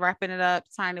said, wrapping it up,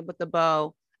 tying it with the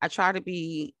bow, I try to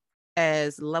be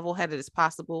as level-headed as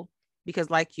possible because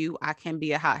like you, I can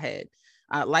be a hothead.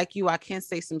 Like you, I can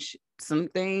say some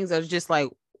things that are just like,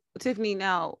 Tiffany,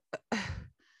 now,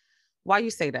 why you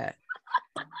say that?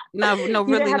 No, really, no,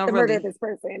 really. Murder this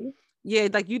person. Yeah,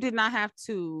 like you did not have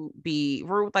to be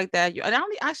rude like that. And I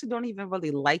actually don't even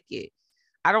really like it.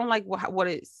 I don't like what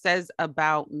it says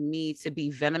about me to be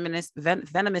venomous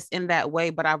in that way,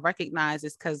 but I recognize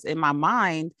it's because in my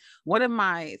mind, one of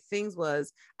my things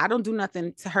was I don't do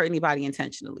nothing to hurt anybody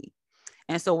intentionally.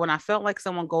 And so when I felt like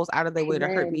someone goes out of their way to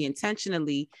hurt me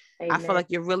intentionally, I feel like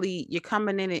you're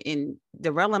coming in and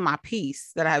derailing my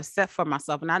peace that I have set for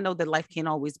myself. And I know that life can't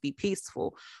always be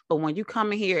peaceful, but when you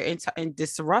come in here and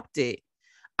disrupt it,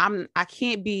 I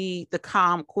can't be the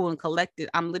calm, cool, and collected.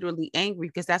 I'm literally angry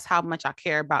because that's how much I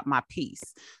care about my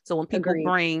peace. So when people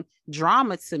bring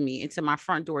drama to me into my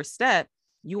front door step,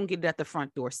 you won't get it at the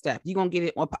front door step. You're going to get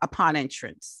it upon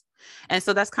entrance. And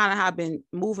so that's kind of how I've been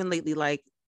moving lately. Like,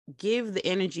 give the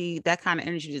energy, that kind of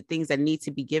energy to things that need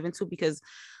to be given to, because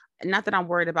not that I'm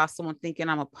worried about someone thinking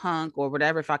I'm a punk or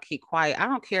whatever. If I keep quiet, I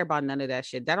don't care about none of that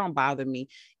shit. That don't bother me.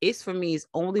 It's for me, it's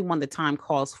only when the time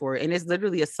calls for it. And it's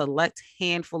literally a select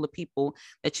handful of people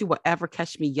that you will ever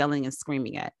catch me yelling and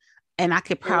screaming at. And I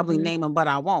could probably name them, but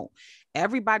I won't.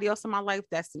 Everybody else in my life,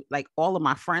 that's like all of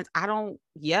my friends, I don't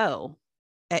yell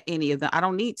at any of them. I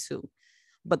don't need to.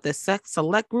 But the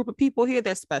select group of people here,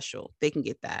 they're special. They can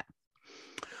get that.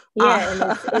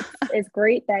 Yeah, and it's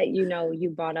great that you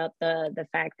brought up the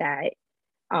fact that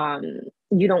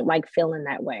you don't like feeling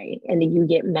that way, and then you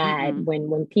get mad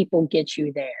when people get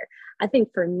you there. I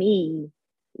think for me,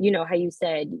 how you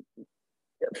said,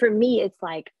 for me, it's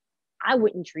like I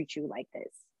wouldn't treat you like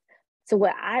this. So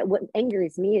what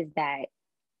angers me is that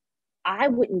I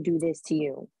wouldn't do this to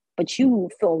you, but you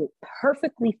feel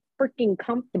perfectly freaking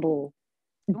comfortable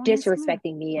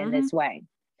disrespecting me in this way.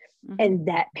 And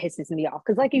that pisses me off.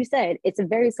 Because like you said, it's a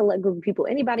very select group of people.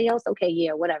 Anybody else? Okay,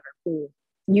 yeah, whatever. Cool.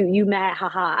 You mad,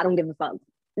 haha, I don't give a fuck.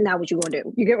 Now what you gonna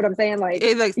do? You get what I'm saying? Like,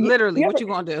 it's like literally what you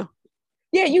gonna do?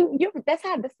 Yeah, that's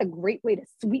a great way to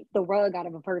sweep the rug out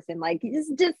of a person. Like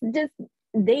it's just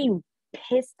they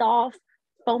pissed off,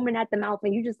 foaming at the mouth,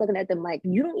 and you just looking at them like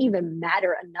you don't even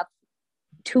matter enough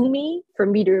to me for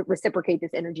me to reciprocate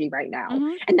this energy right now.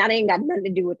 And that ain't got nothing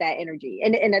to do with that energy.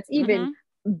 And that's even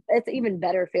it's an even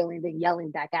better feeling than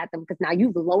yelling back at them, because now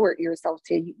you've lowered yourself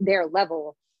to their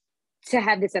level to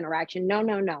have this interaction.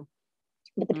 No.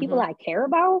 But the people I care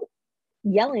about,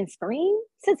 yell and scream,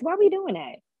 sis, why are we doing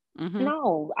that?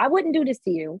 No, I wouldn't do this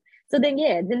to you. So then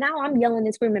now I'm yelling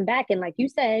and screaming back. And like you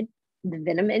said, the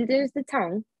venom enters the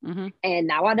tongue. And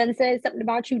now I done said something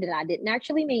about you that I didn't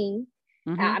actually mean.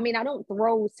 I mean, I don't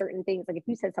throw certain things. Like if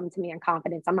you said something to me in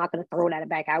confidence, I'm not going to throw that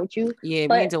back at you. Yeah,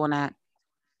 we ain't doing that.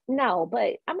 No,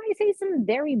 but I might say some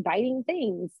very biting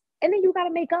things, and then you got to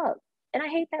make up. And I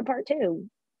hate that part too.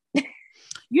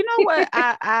 You know what?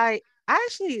 I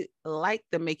actually like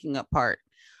the making up part.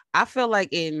 I feel like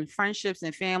in friendships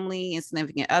and family and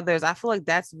significant others, I feel like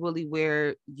that's really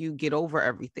where you get over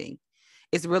everything.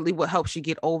 It's really what helps you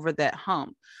get over that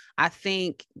hump. I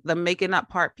think the making up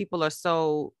part, people are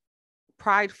so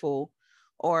prideful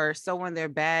or so in their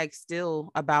bag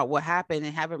still about what happened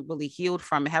and haven't really healed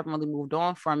from it, haven't really moved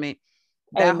on from it.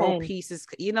 That whole piece is,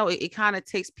 it kind of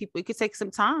takes people, it could take some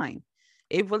time.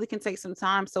 It really can take some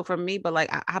time. So for me, but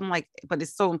like, I'm like, but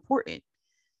it's so important.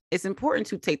 It's important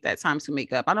to take that time to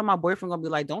make up. I know my boyfriend gonna be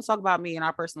like, don't talk about me and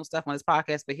our personal stuff on this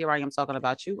podcast, but here I am talking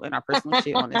about you and our personal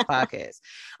shit on this podcast.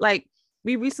 Like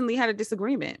we recently had a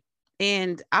disagreement.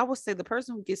 And I would say the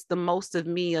person who gets the most of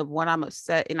me of when I'm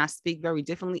upset and I speak very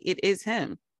differently, it is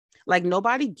him. Like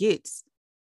nobody gets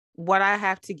what I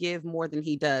have to give more than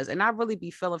he does. And I really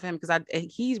be feeling him because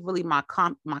he's really my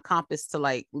compass to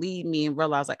like lead me and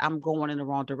realize like I'm going in the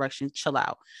wrong direction, chill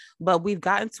out. But we've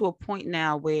gotten to a point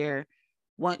now where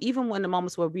even when the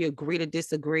moments where we agree to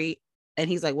disagree, and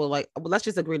he's like, well, let's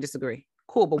just agree to disagree.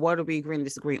 Cool, but what are we agreeing to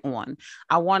disagree on?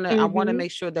 I want to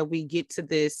make sure that we get to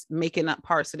this making up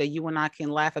part so that you and I can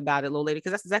laugh about it a little later,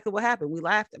 because that's exactly what happened. We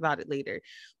laughed about it later.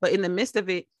 But in the midst of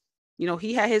it, you know,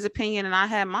 he had his opinion and I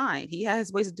had mine. He had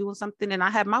his ways of doing something and I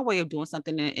had my way of doing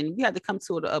something. And we had to come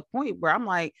to a point where I'm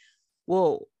like,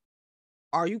 well,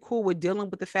 are you cool with dealing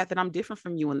with the fact that I'm different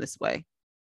from you in this way?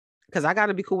 Because I got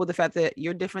to be cool with the fact that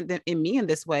you're different than in me in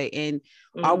this way. And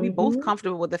are we both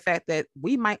comfortable with the fact that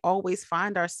we might always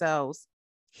find ourselves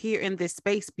here in this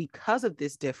space because of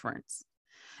this difference?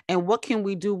 And what can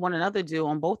we do one another do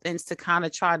on both ends to kind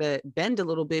of try to bend a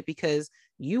little bit, because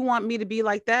you want me to be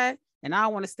like that and I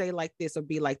want to stay like this or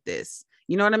be like this.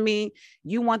 You know what I mean?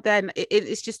 You want that. And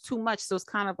it's just too much. So it's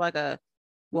kind of like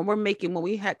when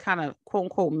we had kind of quote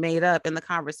unquote made up in the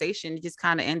conversation, it just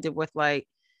kind of ended with like,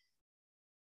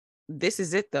 this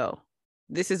is it though.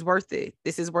 This is worth it.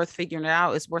 This is worth figuring it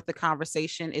out. It's worth the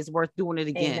conversation. It's worth doing it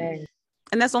again. Amen.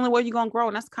 And that's the only way you're going to grow.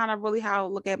 And that's kind of really how I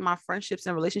look at my friendships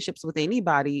and relationships with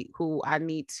anybody who I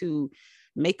need to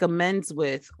make amends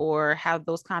with or have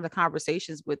those kind of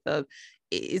conversations with.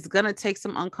 It's going to take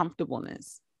some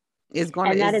uncomfortableness.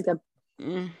 That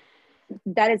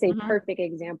is a perfect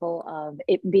example of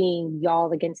it being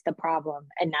y'all against the problem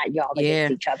and not y'all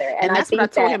against each other. And that's what I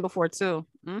told him before too.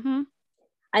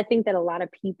 I think that a lot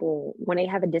of people, when they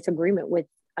have a disagreement with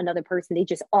another person, they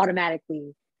just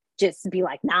automatically just be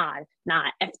like, nah,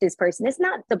 F this person. It's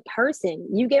not the person.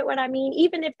 You get what I mean?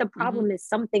 Even if the problem is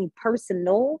something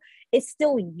personal, it's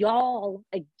still y'all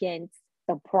against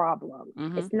the problem.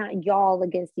 It's not y'all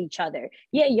against each other.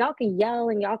 Yeah, y'all can yell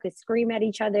and y'all can scream at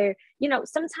each other. You know,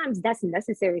 sometimes that's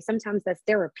necessary. Sometimes that's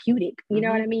therapeutic. You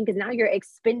know what I mean? Because now you're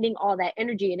expending all that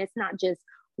energy and it's not just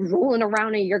rolling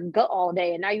around in your gut all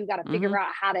day and now you got to figure out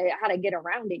how to get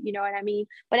around it. You know what I mean?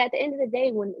 But at the end of the day,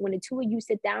 when the two of you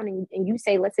sit down and you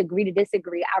say, let's agree to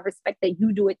disagree, I respect that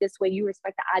you do it this way, you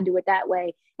respect that I do it that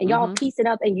way, and y'all piece it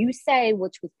up and you say,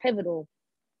 which was pivotal,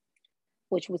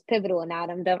 and now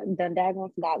I'm done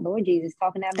daggone forgot, Lord Jesus,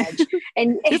 talking that much.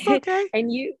 And it's okay.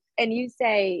 and you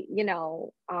say, you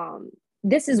know,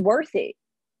 this is worth it.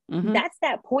 That's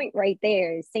that point right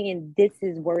there, saying this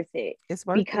is worth it. It's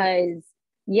worth it.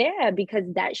 Because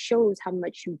that shows how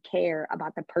much you care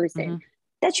about the person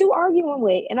that you arguing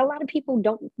with. And a lot of people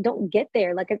don't get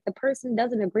there. Like if the person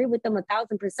doesn't agree with them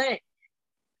 1,000%,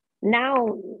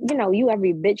 now, you know, you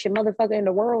every bitch and motherfucker in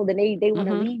the world, and they want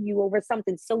to leave you over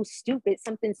something so stupid,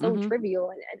 something so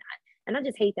trivial. And I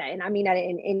just hate that. And I mean that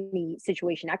in any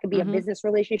situation. That could be a business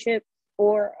relationship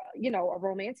or, you know, a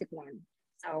romantic one.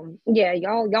 So yeah,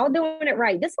 y'all doing it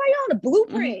right. This is why y'all the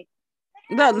blueprint.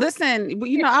 No, listen,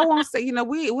 you know, I won't say, you know,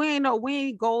 we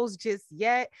ain't goals just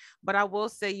yet, but I will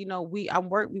say, you know, we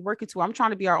working to, I'm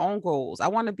trying to be our own goals. I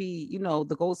want to be, you know,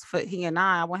 the goals for he and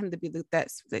I want him to be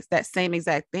that same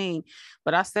exact thing.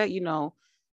 But I said, you know,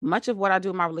 much of what I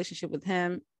do in my relationship with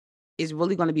him is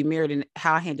really going to be mirrored in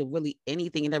how I handle really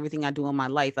anything and everything I do in my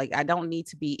life. Like, I don't need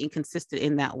to be inconsistent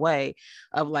in that way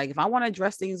of like, if I want to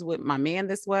address things with my man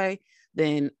this way,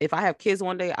 then if I have kids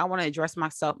one day, I want to address my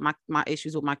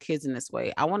issues with my kids in this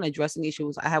way. I want to address the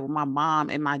issues I have with my mom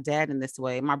and my dad in this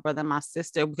way, my brother and my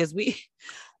sister, because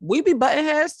we be butting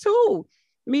heads too.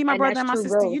 Me, my brother and my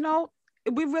sister, you know,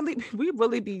 we really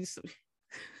be,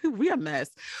 we a mess.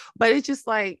 But it's just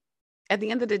like, at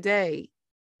the end of the day,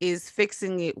 is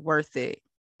fixing it worth it?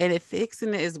 And if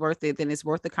fixing it is worth it, then it's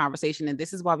worth the conversation. And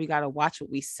this is why we got to watch what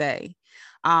we say.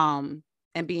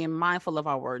 And being mindful of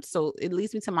our words. So it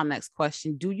leads me to my next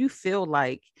question. Do you feel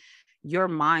like you're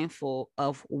mindful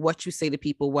of what you say to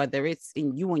people, whether it's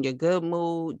in your good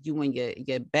mood, you in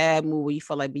your bad mood, where you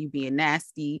feel like you being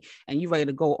nasty and you ready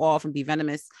to go off and be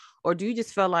venomous? Or do you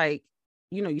just feel like,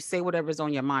 you know, you say whatever's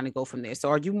on your mind and go from there? So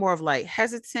are you more of like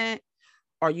hesitant?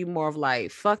 Are you more of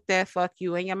like, fuck that, fuck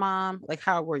you and your mom? Like,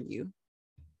 how were you?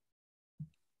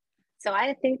 So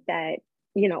I think that,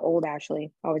 you know, old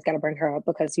Ashley, I always got to bring her up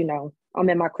because, you know, I'm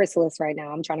in my chrysalis right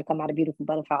now. I'm trying to come out a beautiful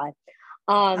butterfly.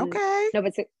 Okay. No,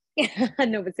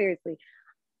 but seriously,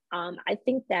 I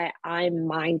think that I'm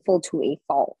mindful to a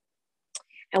fault.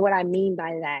 And what I mean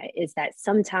by that is that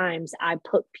sometimes I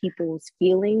put people's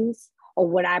feelings or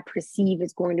what I perceive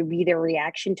is going to be their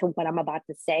reaction to what I'm about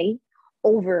to say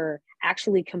over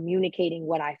actually communicating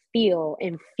what I feel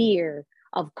in fear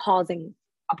of causing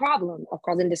a problem, of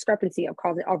causing discrepancy, of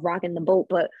rocking the boat.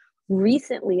 But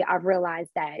recently I've realized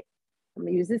that, I'm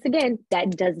gonna use this again,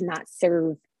 that does not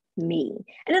serve me.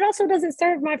 And it also doesn't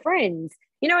serve my friends.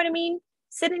 You know what I mean?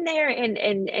 sitting there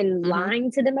and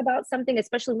lying to them about something,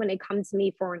 especially when they come to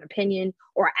me for an opinion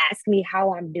or ask me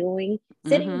how I'm doing,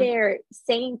 sitting there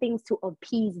saying things to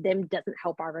appease them doesn't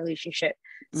help our relationship.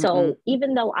 So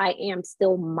even though I am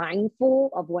still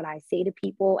mindful of what I say to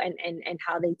people and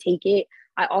how they take it,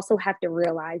 I also have to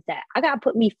realize that I got to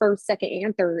put me first, second,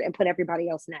 and third and put everybody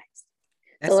else next.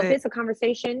 So if it's a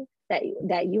conversation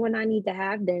that you and I need to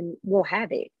have, then we'll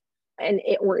have it.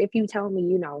 Or if you tell me,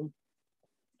 you know,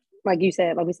 like we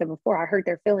said before, I hurt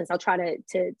their feelings, I'll try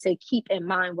to keep in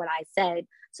mind what I said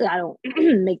so I don't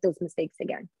make those mistakes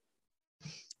again.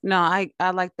 No, I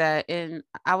like that. And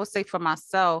I would say for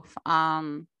myself,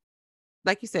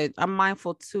 like you said, I'm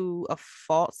mindful to a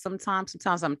fault sometimes.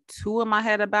 Sometimes I'm too in my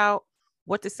head about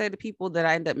what to say to people that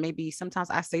I end up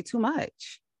sometimes I say too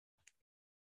much.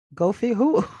 Go figure.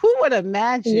 Who would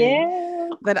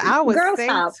imagine that I would say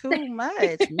too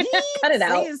much? Me Cut it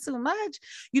saying out. Too much.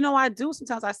 You know, I do.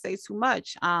 Sometimes I say too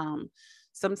much.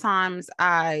 Sometimes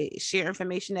I share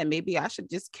information that maybe I should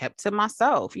just kept to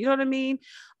myself. You know what I mean?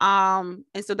 And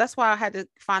so that's why I had to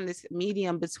find this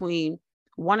medium between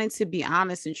wanting to be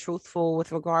honest and truthful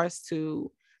with regards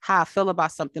to how I feel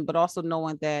about something, but also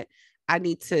knowing that I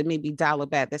need to maybe dial it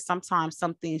back, that sometimes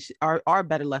some things are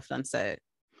better left unsaid.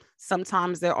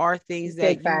 Sometimes there are things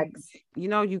that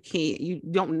you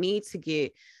don't need to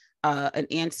get an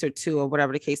answer to, or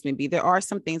whatever the case may be. There are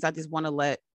some things I just want to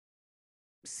let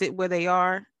sit where they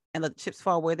are and let the chips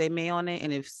fall where they may on it.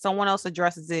 And if someone else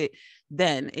addresses it,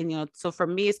 then, and you know, so for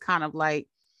me, it's kind of like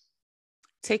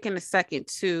taking a second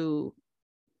to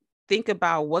think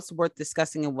about what's worth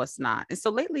discussing and what's not. And so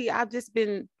lately I've just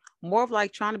been more of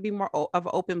like trying to be more of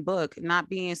an open book, not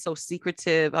being so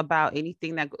secretive about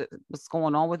anything that was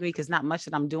going on with me, because not much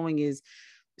that I'm doing is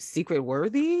secret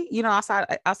worthy, you know,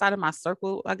 outside of my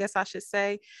circle, I guess I should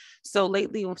say. So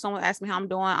lately when someone asks me how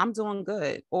I'm doing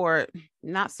good or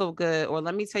not so good, or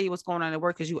let me tell you what's going on at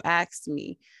work because you asked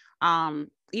me.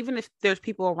 Even if there's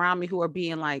people around me who are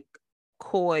being like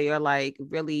coy or like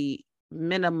really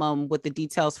minimum with the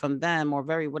details from them or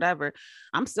very whatever,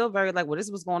 I'm still very like, well, this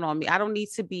was going on with me. I don't need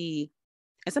to be.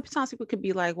 And sometimes people could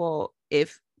be like, well,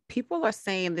 if people are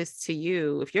saying this to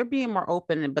you, if you're being more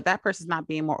open, but that person's not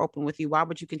being more open with you, why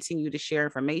would you continue to share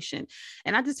information?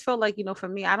 And I just feel like, you know, for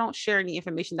me, I don't share any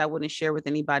information that I wouldn't share with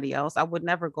anybody else. I would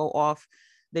never go off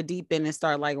the deep end and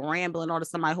start like rambling on to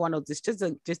somebody who I know just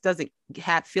doesn't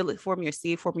feel it for me or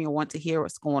see it for me or want to hear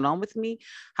what's going on with me.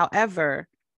 However,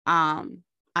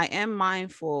 I am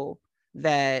mindful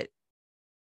that,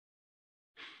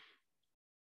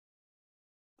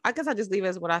 I guess I just leave it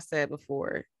as what I said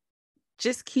before.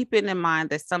 Just keep it in mind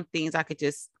that some things I could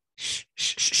just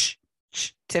shh,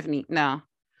 Tiffany, no,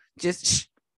 just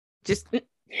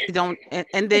don't,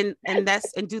 and then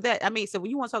do that. I mean, so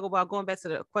when you want to talk about going back to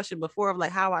the question before of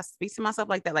like how I speak to myself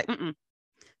like that, like,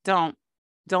 don't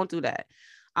do that.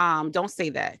 Don't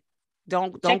say that.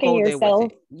 Don't checking go yourself, there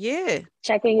with it. Yeah.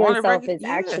 Checking yourself is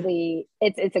actually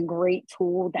it's a great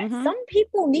tool that some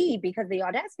people need, because the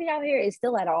audacity out here is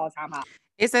still at an all-time high.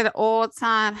 It's at an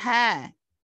all-time high.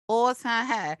 All-time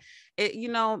high. It, you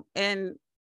know, and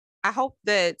I hope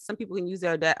that some people can use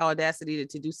their audacity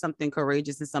to do something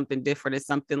courageous and something different and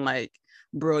something like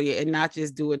brilliant, and not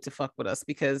just do it to fuck with us.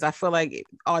 Because I feel like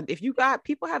if you got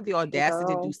people have the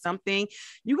audacity to do something,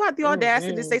 you got the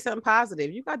audacity to say something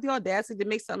positive. You got the audacity to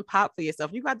make something pop for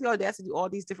yourself. You got the audacity to do all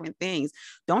these different things.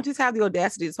 Don't just have the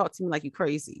audacity to talk to me like you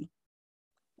crazy.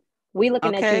 We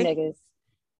looking at you niggas.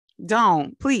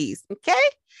 Don't, please. Okay.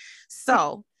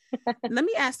 So let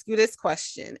me ask you this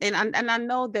question. And I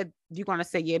know that you're going to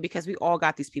say, yeah, because we all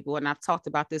got these people. And I've talked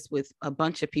about this with a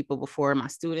bunch of people before, my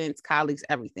students, colleagues,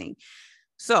 everything.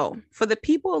 So for the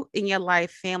people in your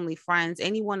life, family, friends,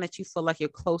 anyone that you feel like you're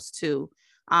close to,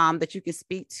 that you can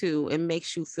speak to and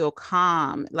makes you feel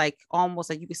calm, like almost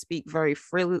like you can speak very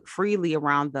freely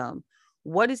around them.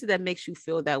 What is it that makes you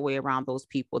feel that way around those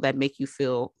people, that make you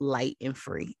feel light and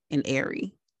free and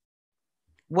airy?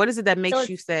 What is it that makes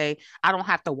you say, I don't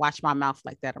have to watch my mouth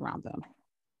like that around them?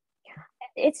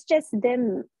 It's just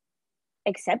them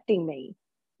accepting me.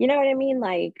 You know what I mean?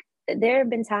 Like, there have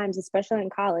been times, especially in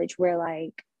college, where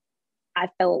like I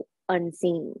felt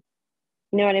unseen.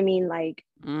 You know what I mean? Like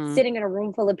sitting in a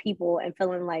room full of people and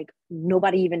feeling like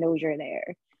nobody even knows you're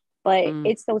there. But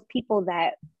it's those people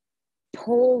that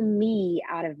pull me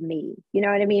out of me. You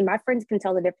know what I mean? My friends can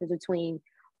tell the difference between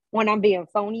when I'm being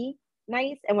phony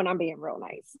nice and when I'm being real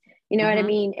nice. You know what I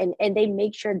mean? And they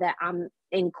make sure that I'm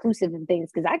inclusive in things,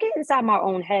 because I get inside my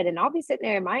own head and I'll be sitting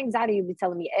there and my anxiety will be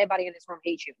telling me everybody in this room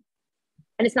hates you.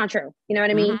 And it's not true. You know what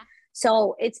I mean?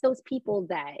 So it's those people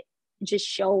that just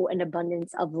show an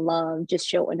abundance of love, just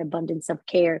show an abundance of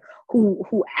care,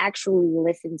 who actually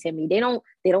listen to me. They don't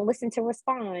listen to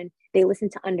respond. They listen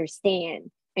to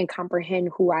understand and comprehend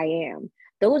who I am.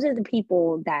 Those are the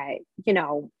people that, you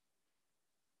know,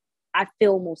 I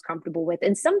feel most comfortable with.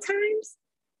 And sometimes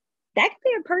that could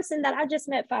be a person that I just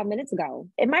met 5 minutes ago.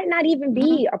 It might not even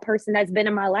be a person that's been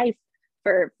in my life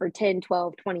for 10,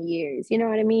 12, 20 years. You know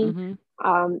what I mean?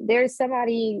 There's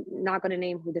somebody, not going to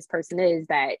name who this person is,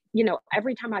 that, you know,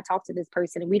 every time I talk to this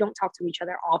person, and we don't talk to each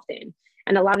other often,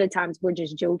 and a lot of times we're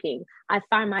just joking, I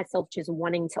find myself just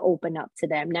wanting to open up to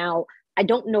them. Now, I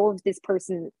don't know if this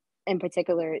person in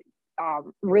particular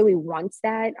really wants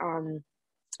that.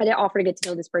 I did offer to get to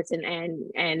know this person,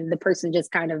 and the person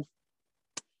just kind of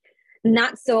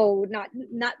not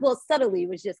well, subtly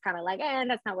was just kind of like,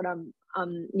 that's not what I'm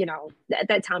you know, at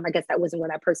that time, I guess that wasn't where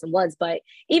that person was. But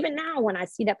even now, when I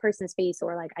see that person's face,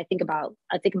 or like I think about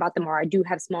them, or I do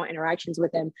have small interactions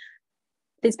with them,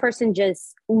 this person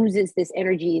just oozes this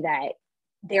energy that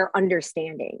they're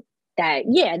understanding, that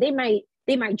yeah, they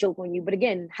might joke on you, but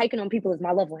again, hiking on people is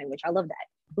my love language. I love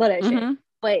that shit.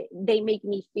 But they make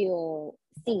me feel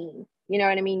seen, you know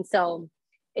what I mean? So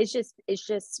it's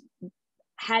just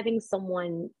having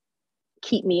someone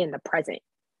keep me in the present,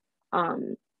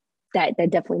 that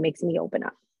definitely makes me open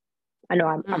up. I know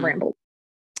I'm rambled.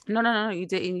 No, you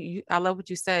didn't. I love what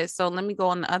you said. So let me go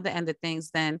on the other end of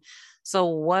things then. So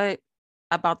what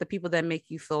about the people that make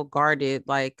you feel guarded,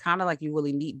 like kind of like you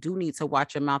really need to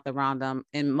watch your mouth around them?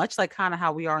 And much like kind of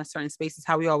how we are in certain spaces,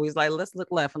 how we always like, let's look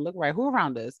left and look right, who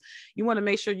around us? You want to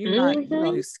make sure you're not, you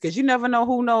know, because you never know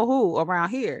who around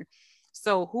here.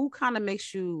 So who kind of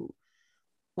makes you,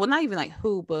 well, not even like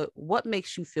who, but what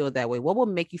makes you feel that way? What will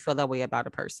make you feel that way about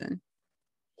a person?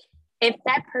 If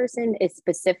that person is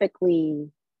specifically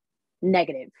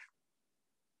negative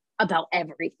about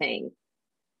everything,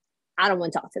 I don't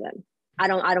want to talk to them. I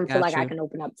don't feel like I can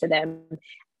open up to them.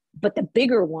 But the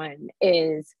bigger one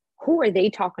is, who are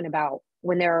they talking about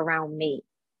when they're around me?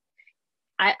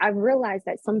 I realized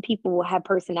that some people have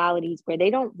personalities where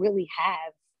they don't really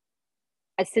have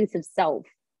a sense of self.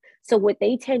 So what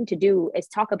they tend to do is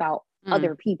talk about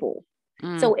other people.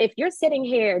 So if you're sitting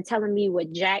here telling me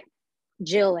what Jack,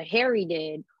 Jill, and Harry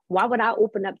did, why would I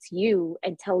open up to you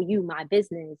and tell you my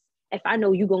business if I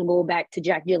know you're going to go back to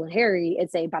Jack, Jill, and Harry and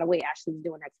say, by the way, Ashley's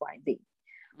doing X, Y, and Z.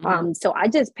 So I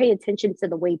just pay attention to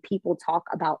the way people talk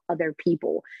about other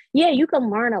people. Yeah, you can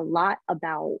learn a lot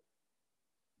about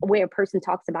where a person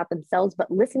talks about themselves, but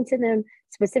listen to them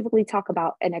specifically talk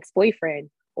about an ex-boyfriend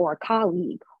or a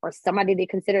colleague or somebody they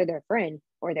consider their friend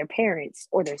or their parents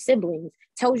or their siblings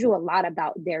tells you a lot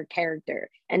about their character.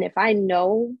 And if I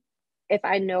know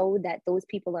that those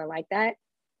people are like that,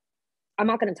 I'm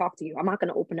not going to talk to you. I'm not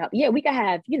going to open up. Yeah, we could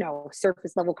have, you know,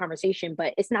 surface level conversation,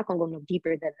 but it's not going to go no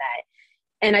deeper than that.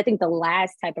 And I think the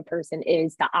last type of person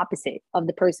is the opposite of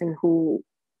the person who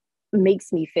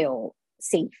makes me feel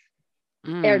safe.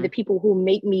 They're the people who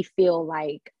make me feel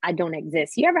like I don't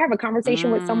exist. You ever have a conversation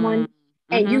with someone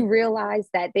and you realize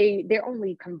that they're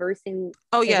only conversing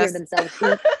to hear themselves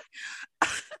speak?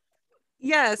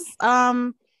 Yes.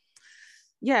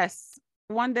 Yes.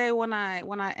 One day when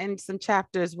I end some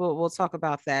chapters, we'll talk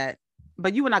about that.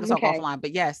 But you and I can talk offline.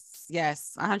 But yes,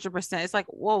 100%. It's like,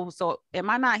 whoa. So am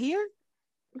I not here?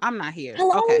 I'm not here.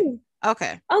 Hello.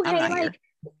 Okay. I'm not like here.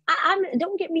 I'm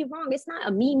don't get me wrong. It's not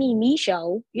a me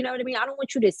show. You know what I mean? I don't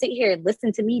want you to sit here and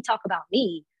listen to me talk about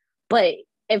me. But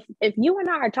if you and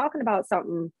I are talking about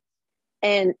something,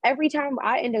 and every time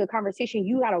I end a conversation,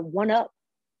 you gotta one up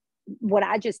what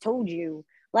I just told you.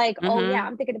 Like, oh yeah,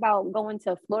 I'm thinking about going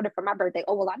to Florida for my birthday.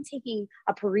 Oh well, I'm taking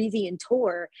a Parisian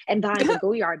tour and buying a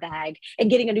Goyard bag and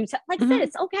getting a new sis,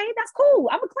 okay, that's cool.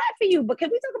 I'm gonna clap for you, but can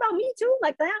we talk about me too,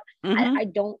 like that? I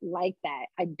don't like that.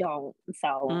 I don't.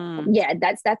 So yeah,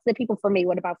 that's the people for me.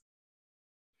 What about?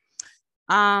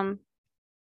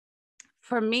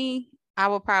 For me, I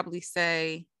would probably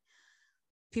say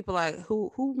people like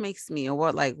who makes me, or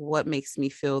what makes me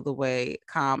feel the way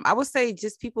calm. I would say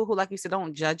just people who, like you said,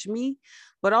 don't judge me,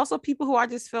 but also people who I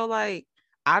just feel like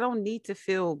I don't need to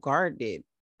feel guarded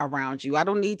around you. I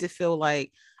don't need to feel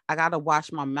like I gotta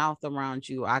watch my mouth around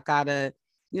you. I gotta,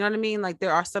 you know what I mean? Like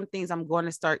there are some things I am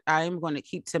going to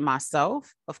keep to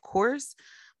myself, of course,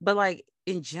 but like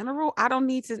in general, I don't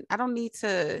need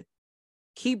to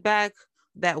keep back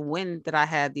that win that I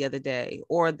had the other day,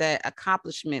 or that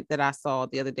accomplishment that I saw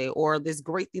the other day, or this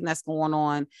great thing that's going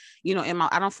on, you know,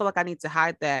 I don't feel like I need to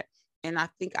hide that. And I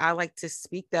think I like to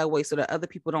speak that way so that other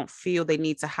people don't feel they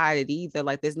need to hide it either.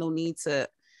 Like there's no need to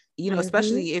you know,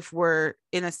 especially if we're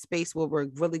in a space where we're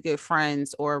really good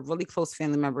friends or really close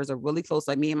family members or really close,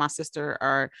 like me and my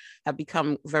sister have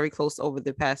become very close over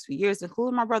the past few years,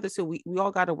 including my brother too. We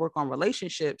all got to work on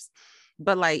relationships.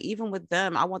 But like, even with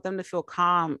them, I want them to feel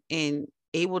calm and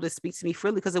able to speak to me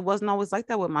freely, because it wasn't always like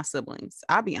that with my siblings.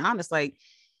 I'll be honest, like,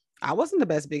 I wasn't the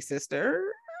best big sister.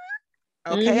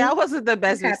 Okay, I wasn't the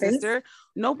best big sister.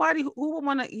 Nobody who would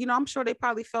want to, you know, I'm sure they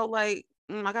probably felt like,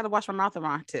 I got to watch my mouth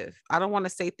around Tiff. I don't want to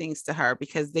say things to her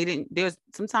because there's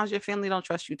sometimes your family don't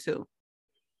trust you too.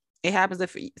 It happens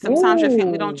if sometimes your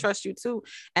family don't trust you too.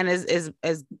 And as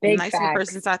nice of a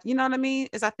person, you know what I mean?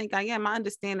 As I think I am, I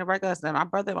understand the regular that my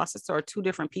brother and my sister are two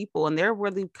different people, and they're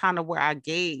really kind of where I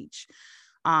gauge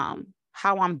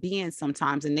how I'm being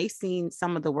sometimes. And they've seen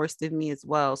some of the worst of me as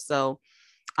well. So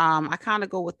I kind of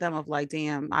go with them of like,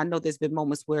 damn, I know there's been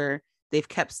moments where they've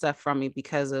kept stuff from me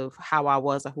because of how I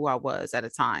was or who I was at a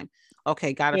time.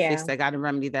 Okay, gotta fix that, gotta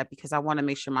remedy that, because I want to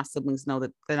make sure my siblings know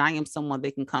that I am someone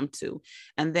they can come to.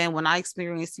 And then when I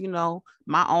experience, you know,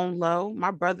 my own low,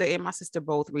 my brother and my sister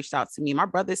both reached out to me. My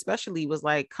brother especially was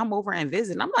like, come over and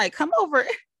visit. And I'm like, come over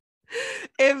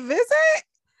and visit.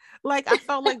 Like, I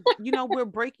felt like, you know,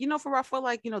 I feel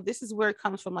like, you know, this is where it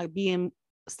comes from, like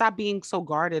stop being so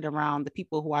guarded around the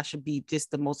people who I should be just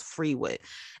the most free with.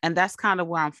 And that's kind of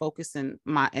where I'm focusing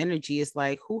my energy, is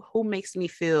like, who makes me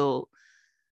feel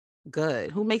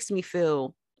good? Who makes me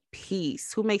feel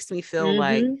peace? Who makes me feel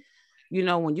like, you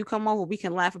know, when you come over, we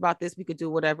can laugh about this, we could do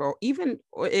whatever.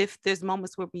 Or if there's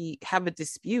moments where we have a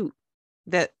dispute,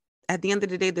 that at the end of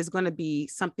the day, there's going to be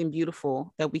something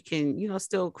beautiful that we can, you know,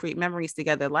 still create memories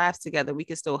together, laughs together. We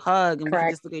can still hug and we can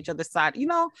just look at each other's side, you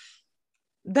know.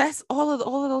 That's all of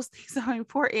those things are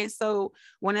important. So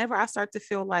whenever I start to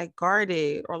feel like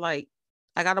guarded or like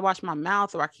I got to watch my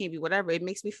mouth or I can't be whatever, it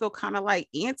makes me feel kind of like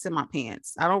ants in my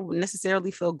pants. I don't necessarily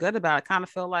feel good about it. I kind of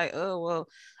feel like, oh, well,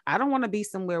 I don't want to be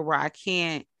somewhere where I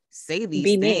can't say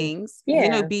these things, you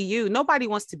know, be you. Nobody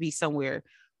wants to be somewhere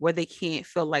where they can't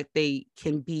feel like they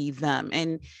can be them.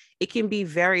 And it can be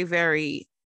very, very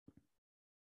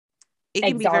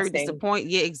be very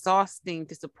disappointing, exhausting,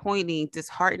 disappointing,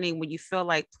 disheartening when you feel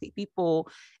like people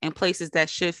and places that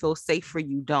should feel safe for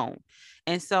you don't.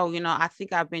 And so, you know, I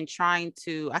think I've been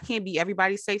I can't be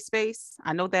everybody's safe space.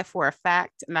 I know that for a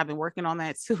fact, and I've been working on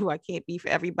that too. I can't be for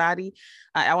everybody,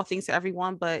 all things to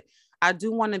everyone, but I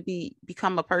do want to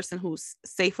become a person who's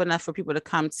safe enough for people to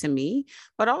come to me,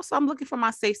 but also I'm looking for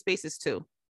my safe spaces too,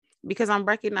 because I'm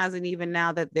recognizing even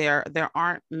now that there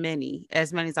aren't as many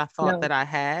as I thought that I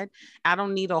had. I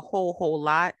don't need a whole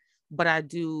lot, but I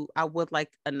would like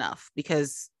enough,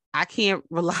 because I can't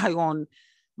rely on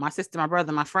my sister, my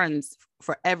brother, my friends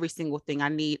for every single thing. I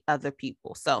need other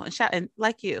people. So, and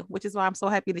like you, which is why I'm so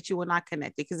happy that you and I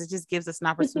connected, because it just gives us an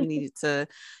opportunity to,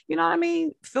 you know what I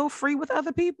mean, feel free with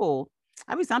other people.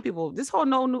 I mean, some people, this whole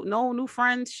no new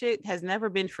friends shit has never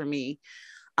been for me.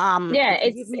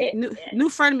 New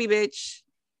friend me, bitch.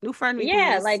 New friend me,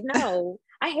 please. Like, no.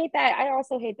 I hate that. I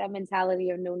also hate that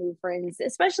mentality of no new friends,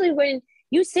 especially when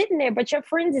you sitting there, but your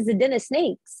friends is a den of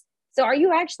snakes. So are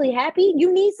you actually happy?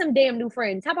 You need some damn new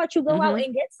friends. How about you go out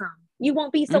and get some? You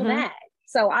won't be so mad.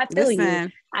 So I feel you.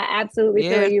 I absolutely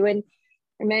feel you. And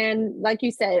man, like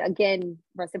you said, again,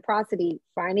 reciprocity,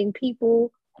 finding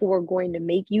people who are going to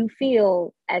make you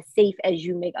feel as safe as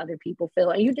you make other people feel,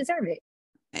 and you deserve it.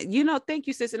 You know, thank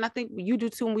you, sis. And I think you do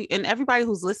too. And everybody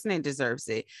who's listening deserves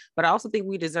it. But I also think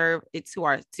we deserve it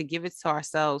to give it to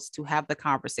ourselves, to have the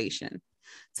conversation.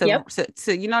 To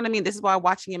you know what I mean? This is why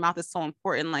watching your mouth is so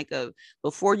important. Like,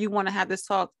 before you want to have this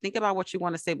talk, think about what you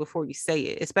want to say before you say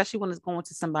it, especially when it's going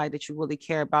to somebody that you really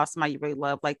care about, somebody you really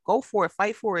love. Like, go for it,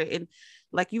 fight for it. And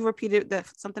like you repeated that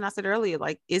something I said earlier,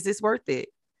 like, is this worth it?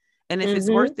 And if it's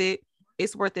worth it,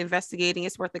 it's worth investigating.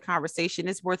 It's worth the conversation.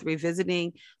 It's worth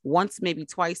revisiting once, maybe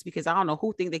twice, because I don't know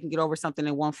who think they can get over something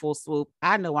in one full swoop.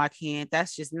 I know I can't.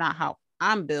 That's just not how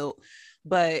I'm built.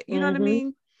 But you know what I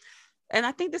mean? And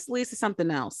I think this leads to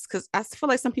something else, because I feel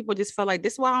like some people just feel like,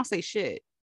 this is why I don't say shit.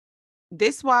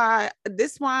 This why I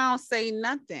don't say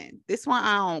nothing. This why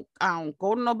I don't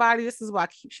go to nobody. This is why I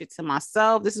keep shit to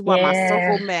myself. This is why my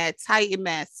circle mad tight and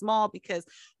mad small, because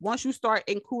once you start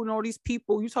including all these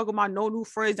people, you talking about no new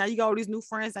friends. Now you got all these new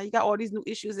friends. Now you got all these new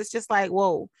issues. It's just like,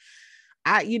 whoa,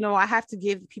 I have to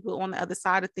give people on the other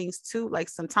side of things too, like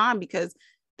some time, because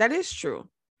that is true.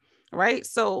 Right.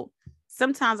 So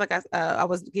sometimes, like I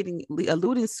was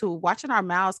alluding to, watching our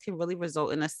mouths can really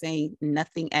result in us saying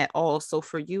nothing at all. So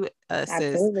for you,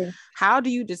 sis, how do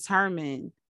you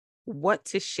determine what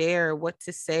to share, what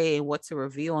to say, and what to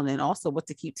reveal, and then also what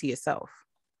to keep to yourself?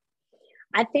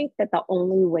 I think that the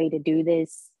only way to do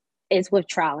this is with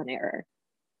trial and error.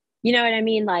 You know what I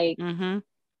mean? Like Mm-hmm.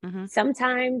 Mm-hmm.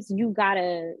 sometimes you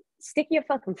gotta stick your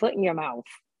fucking foot in your mouth.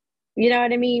 You know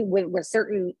what I mean? With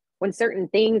certain when certain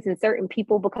things and certain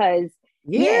people, because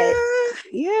yeah, Yeah.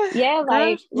 Yeah. yeah,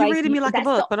 Girl, you reading me like a that's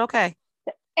book, the but okay.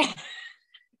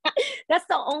 that's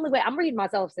the only way. I'm reading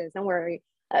myself, sis. Don't worry.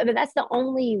 But that's the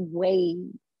only way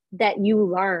that you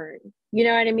learn. You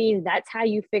know what I mean? That's how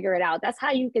you figure it out. That's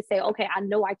how you can say, okay, I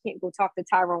know I can't go talk to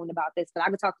Tyrone about this, but I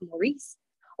could talk to Maurice.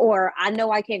 Or I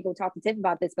know I can't go talk to Tiff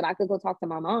about this, but I could go talk to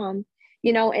my mom.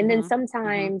 You know, and then Mm-hmm. Mm-hmm.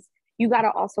 sometimes you got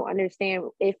to also understand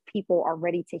if people are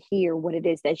ready to hear what it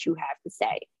is that you have to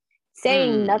say.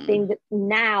 Saying Mm. nothing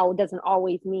now doesn't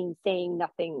always mean saying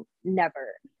nothing never.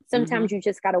 Mm-hmm. Sometimes you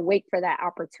just got to wait for that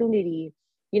opportunity,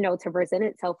 to present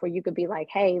itself where you could be like,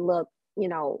 hey, look,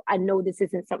 I know this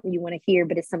isn't something you want to hear,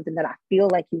 but it's something that I feel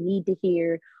like you need to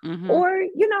hear. Mm-hmm. Or,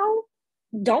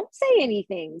 don't say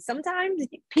anything. Sometimes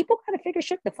people got to figure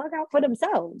shit the fuck out for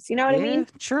themselves. You know what I Yeah, mean?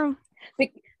 true.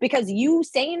 Because you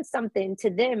saying something to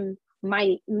them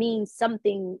might mean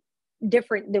something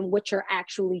different than what you're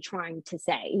actually trying to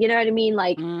say. You know what I mean?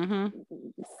 Like, Mm-hmm.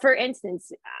 for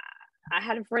instance, I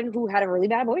had a friend who had a really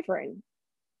bad boyfriend.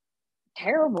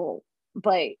 Terrible.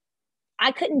 But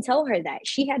I couldn't tell her that.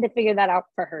 She had to figure that out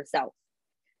for herself.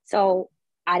 So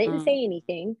I didn't say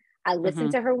anything. I listened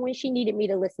Mm-hmm. to her when she needed me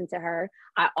to listen to her.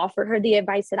 I offered her the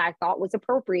advice that I thought was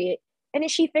appropriate. And then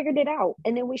she figured it out.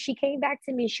 And then when she came back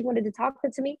to me, she wanted to talk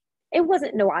to me. It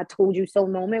wasn't no I told you so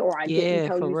moment or I didn't Yeah,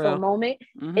 tell for you so real. moment.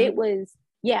 Mm-hmm. It was,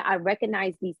 yeah, I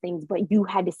recognize these things, but you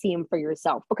had to see them for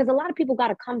yourself because a lot of people got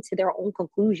to come to their own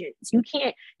conclusions. You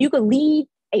can lead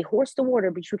a horse to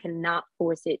water, but you cannot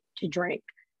force it to drink.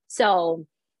 So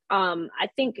I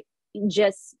think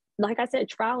just like I said,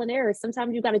 trial and error.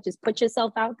 Sometimes you got to just put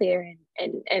yourself out there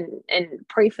and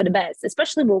pray for the best,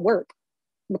 especially with work,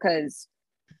 because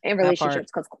in That part.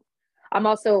 relationships. Because I'm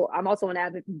also an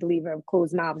avid believer of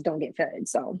closed mouths don't get fed.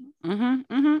 So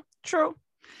Mm-hmm. Mm-hmm. True.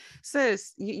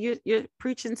 Sis, you're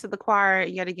preaching to the choir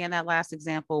yet again. That last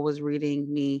example was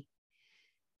reading me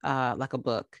like a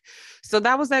book. So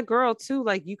that was that girl too.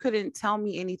 Like you couldn't tell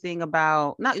me anything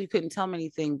about, not you couldn't tell me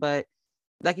anything, but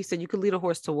like you said, you could lead a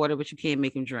horse to water, but you can't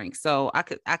make him drink. So I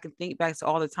could think back to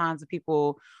all the times that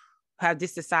people have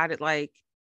just decided like,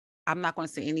 I'm not going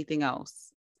to say anything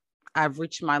else. I've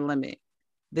reached my limit.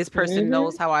 This person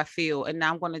knows mm-hmm. how I feel. And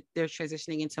now they're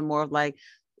transitioning into more of like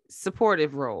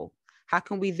supportive role. How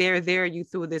can we there you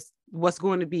through this what's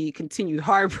going to be continued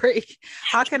heartbreak?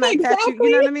 How can I pat you? You know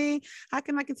Exactly. what I mean? How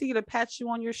can I continue to pat you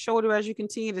on your shoulder as you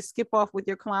continue to skip off with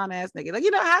your clown ass nigga? Like,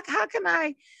 how can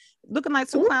I looking like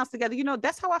two clowns together?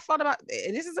 That's how I felt about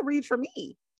this is a read for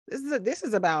me. This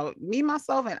is about me,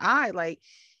 myself, and I like,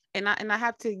 and I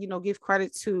have to, give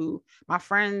credit to my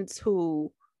friends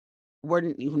who who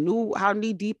knew how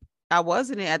knee deep I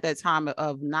was in it at that time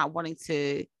of not wanting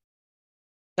to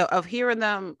of hearing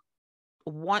them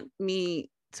want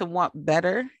me to want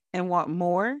better and want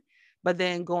more, but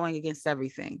then going against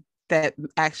everything that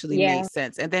actually made Yeah.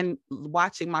 sense. And then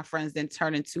watching my friends then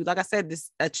turn into, like I said, this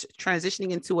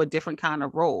transitioning into a different kind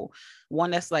of role.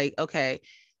 One that's like, okay,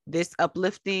 this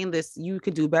uplifting, this you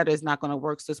could do better is not going to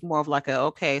work. So it's more of like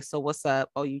okay, so what's up?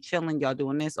 Oh, you chilling, y'all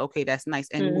doing this? Okay, that's nice.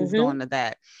 And moved Mm-hmm. on to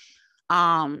that.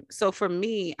 So for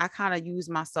me, I kind of use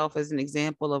myself as an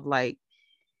example of like,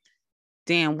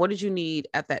 damn, what did you need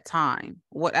at that time?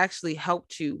 What actually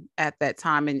helped you at that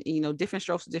time? And different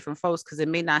strokes for different folks, because it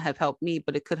may not have helped me,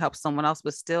 but it could help someone else.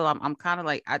 But still, I'm kind of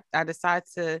like I decide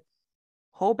to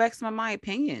hold back some of my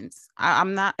opinions.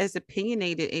 I'm not as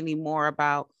opinionated anymore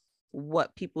about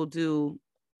what people do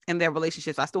in their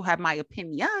relationships. I still have my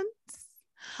opinions,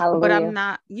 but I'm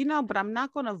Hallelujah. not, but I'm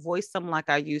not going to voice them like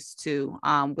I used to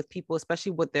with people,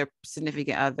 especially with their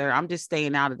significant other. I'm just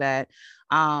staying out of that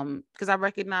because I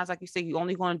recognize, like you say, you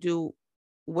only going to do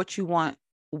what you want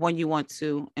when you want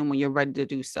to and when you're ready to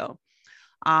do so.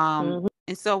 Mm-hmm.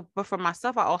 And so, but for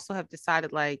myself, I also have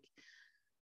decided like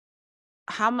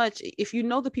how much, if you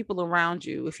know the people around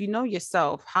you, if you know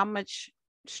yourself, how much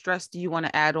stress do you want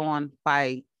to add on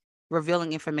by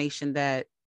revealing information that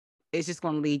it's just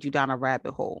going to lead you down a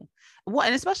rabbit hole.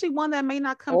 And especially one that may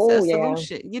not come to a Oh yeah.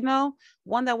 solution,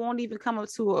 one that won't even come up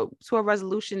to a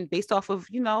resolution based off of,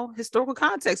 historical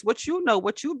context, what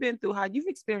you've been through, how you've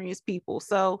experienced people.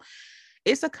 So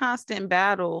it's a constant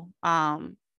battle.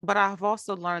 But I've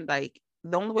also learned like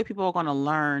the only way people are going to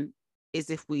learn is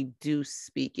if we do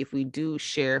speak, if we do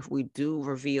share, if we do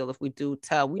reveal, if we do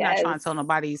tell. We're not trying to Yes. tell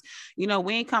nobody's, we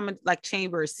ain't coming like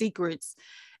chamber of secrets.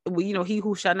 He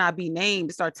who shall not be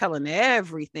named start telling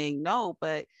everything. No,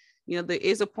 but there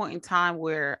is a point in time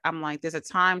where I'm like, there's a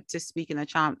time to speak and a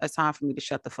time for me to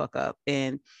shut the fuck up.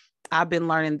 And I've been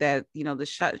learning that, you know, the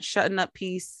shutting up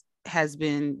piece has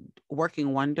been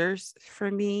working wonders for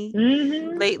me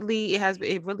lately.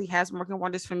 It really has been working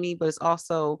wonders for me, but it's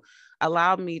also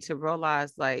allowed me to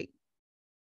realize, like,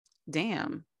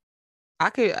 damn,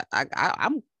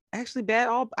 I'm actually bad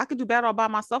all I could do bad all by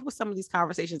myself with some of these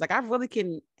conversations. Like, I really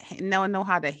can know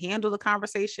how to handle the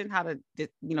conversation, how to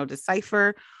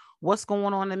decipher what's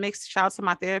going on in the mix. Shout out to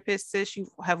my therapist, sis. You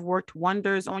have worked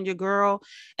wonders on your girl,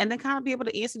 and then kind of be able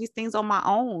to answer these things on my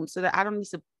own so that I don't need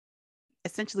to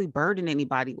essentially burden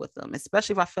anybody with them,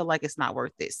 especially if I feel like it's not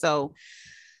worth it. So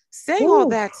saying all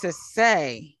that to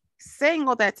say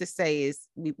is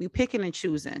we picking and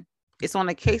choosing. It's on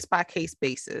a case by case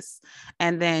basis,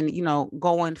 and then, you know,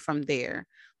 going from there.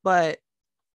 But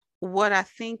what I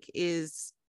think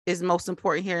is most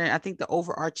important here, and I think the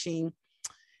overarching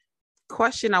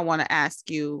question I want to ask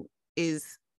you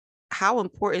is, how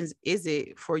important is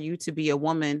it for you to be a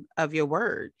woman of your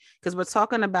word? Because we're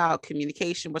talking about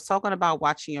communication, we're talking about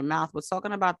watching your mouth, we're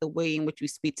talking about the way in which you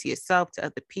speak to yourself, to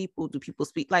other people. Do people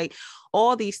speak, like,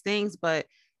 all these things? But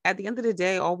at the end of the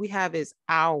day, all we have is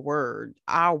our word,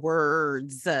 our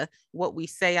words, what we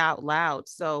say out loud.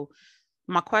 So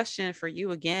my question for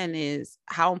you again is,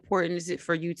 how important is it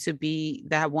for you to be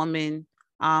that woman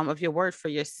of your word for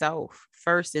yourself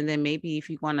first, and then maybe if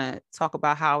you want to talk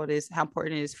about how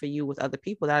important it is for you with other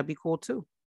people, that'd be cool too.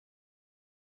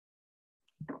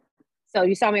 So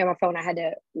you saw me on my phone. I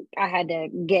had to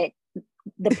get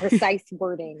the precise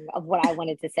wording of what I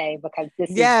wanted to say, because this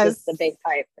is the big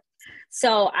type.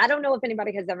 So I don't know if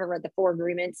anybody has ever read The Four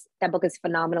Agreements. That book is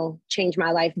phenomenal. Changed my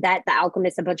life. That, The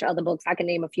Alchemist, a bunch of other books. I can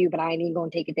name a few, but I ain't even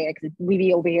going to take it there because we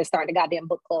be over here starting a goddamn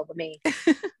book club with me.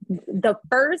 The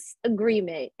first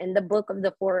agreement in the book of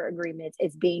The Four Agreements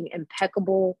is being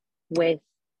impeccable with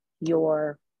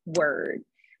your word.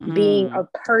 Being a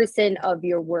person of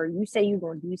your word. You say you're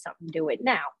going to do something, do it.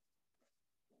 Now,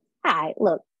 all right,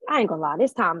 look, I ain't gonna lie.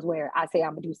 There's times where I say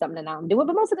I'm gonna do something and I don't do it,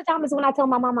 but most of the time is when I tell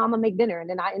my mama I'm gonna make dinner, and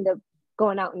then I end up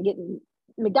going out and getting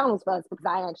McDonald's for us because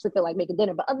I actually feel like making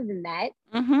dinner. But other than that,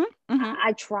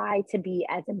 I try to be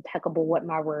as impeccable with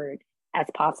my word as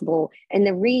possible. And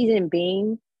the reason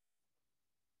being,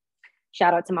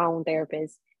 shout out to my own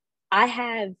therapist, I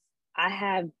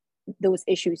have those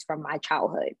issues from my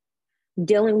childhood,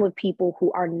 dealing with people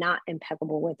who are not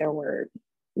impeccable with their word,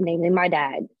 namely my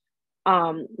dad,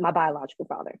 my biological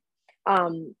father.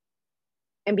 And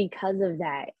because of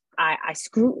that, I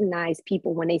scrutinize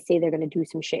people when they say they're going to do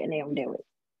some shit and they don't do it.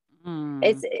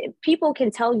 It's people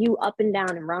can tell you up and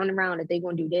down and round and round that they're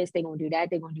going to do this, they're going to do that,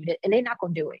 they're going to do this, and they're not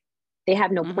going to do it. They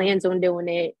have no plans on doing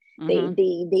it.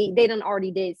 They done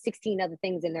already did 16 other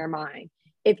things in their mind.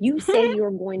 If you say you're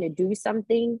going to do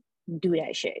something, do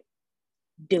that shit.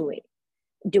 Do it.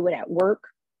 Do it at work.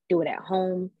 Do it at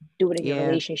home. Do it in your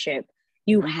relationship.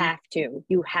 You have to,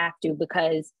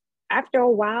 because after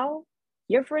a while,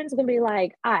 your friends are going to be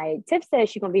like, all right, Tiff says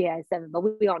she's going to be here at 7,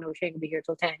 but we all know she ain't going to be here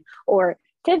till 10. Or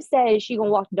Tiff says she's going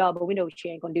to walk the dog, but we know she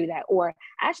ain't going to do that. Or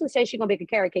Ashley says she's going to bake a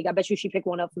carrot cake. I bet you she picked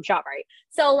one up from ShopRite.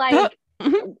 So like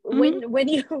when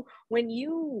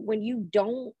you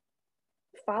don't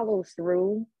follow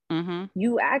through,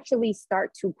 you actually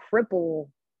start to cripple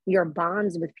your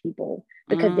bonds with people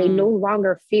because they no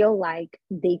longer feel like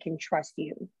they can trust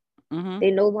you.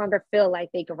 They no longer feel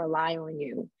like they can rely on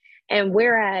you. And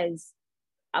whereas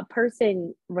a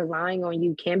person relying on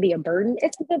you can be a burden,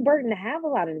 it's a good burden to have a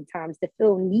lot of the times, to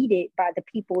feel needed by the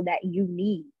people that you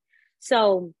need.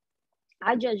 So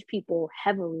I judge people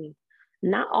heavily,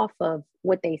 not off of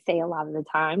what they say a lot of the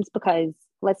times, because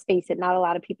let's face it, not a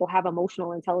lot of people have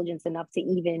emotional intelligence enough to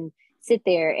even sit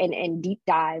there and deep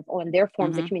dive on their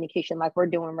forms of communication like we're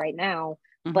doing right now.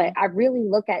 But I really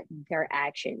look at their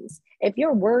actions. If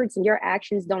your words and your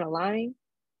actions don't align,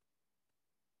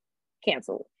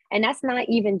 cancel. And that's not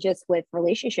even just with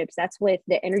relationships. That's with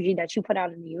the energy that you put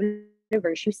out in the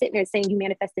universe. You sitting there saying you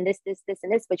manifesting this,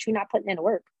 and this, but you're not putting in the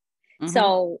work.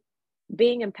 So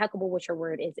being impeccable with your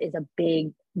word is a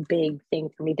big, big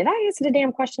thing for me. Did I answer the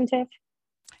damn question, Tiff?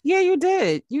 Yeah, you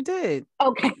did. You did.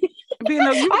 Okay. You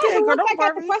know, you did. Girl, don't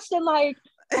worry. The question like,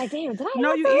 damn, did I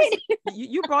no,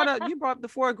 you brought up The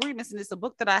Four Agreements, and it's a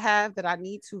book that I have that I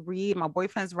need to read. My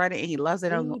boyfriend's read it and he loves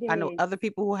it. I know other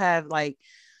people who have like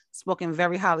spoken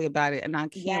very highly about it, and I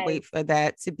can't wait for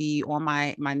that to be on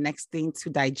my next thing to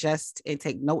digest and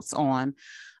take notes on.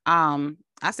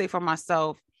 I say for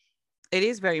myself, it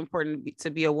is very important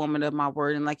to be a woman of my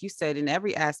word, and like you said, in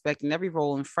every aspect, in every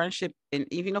role, in friendship, and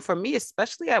even for me,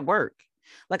 especially at work,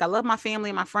 Like I love my family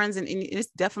and my friends, and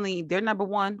it's definitely they're number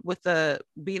one with the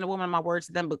being a woman of my word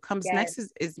to them. But comes next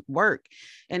is work,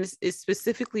 and it's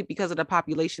specifically because of the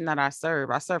population that I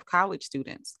serve. I serve college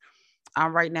students.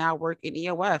 Right now I work in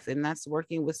EOF, and that's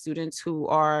working with students who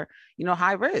are,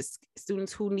 high risk,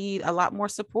 students who need a lot more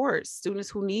support, students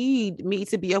who need me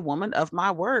to be a woman of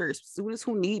my words, students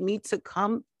who need me to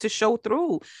come to show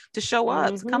through, to show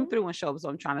up, to come through and show up. So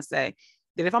I'm trying to say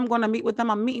that if I'm going to meet with them,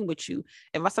 I'm meeting with you.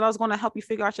 If I said I was going to help you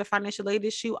figure out your financial aid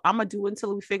issue, I'm going to do it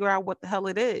until we figure out what the hell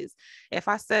it is. If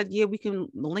I said, yeah, we can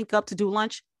link up to do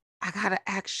lunch, I got to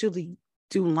actually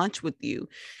do lunch with you.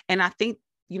 And I think,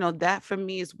 that for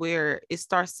me is where it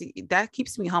starts that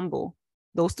keeps me humble.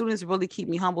 Those students really keep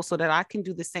me humble so that I can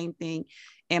do the same thing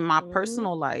in my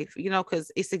personal life,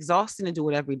 because it's exhausting to do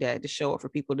it every day, to show up for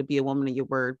people, to be a woman of your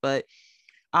word, but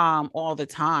all the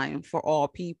time for all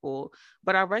people.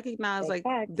 But I recognize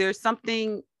there's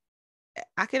something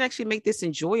I can actually make this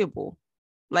enjoyable.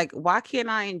 Like, why can't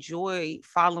I enjoy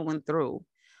following through?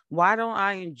 Why don't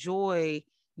I enjoy,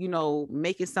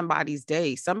 making somebody's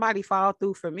day? Somebody followed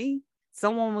through for me.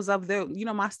 Someone was of their,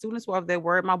 my students were of their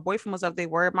word. My boyfriend was of their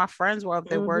word. My friends were of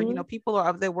their word. People are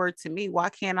of their word to me. Why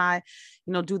can't I,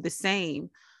 do the same?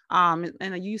 And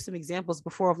I used some examples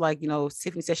before of like,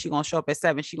 Tiffany said she's going to show up at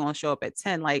 7, she's going to show up at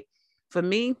 10. Like for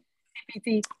me,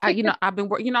 I've been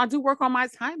working, I do work on my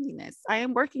timeliness. I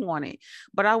am working on it,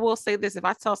 but I will say this. If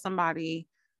I tell somebody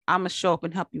I'm going to show up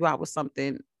and help you out with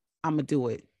something, I'm going to do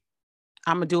it.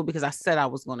 I'm going to do it because I said I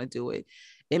was going to do it.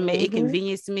 It may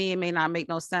inconvenience me. It may not make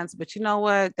no sense, but you know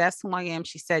what? That's who I am.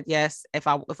 She said yes. If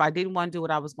I didn't want to do it,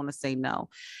 I was going to say no.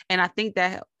 And I think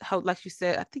that helped, like you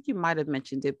said, I think you might have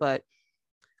mentioned it, but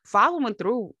following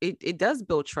through, it does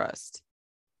build trust,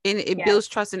 and it builds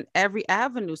trust in every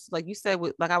avenue. So like you said,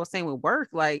 like I was saying with work,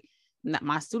 like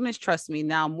my students trust me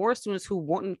now. More students who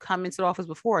wouldn't come into the office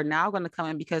before are now going to come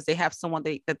in because they have someone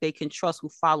that they can trust who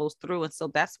follows through. And so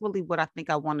that's really what I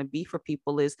think I want to be for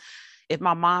people is, if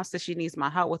my mom says she needs my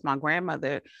help with my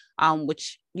grandmother,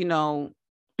 which, I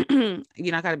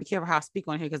got to be careful how I speak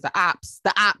on here because the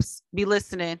ops be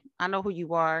listening. I know who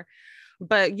you are.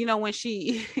 But when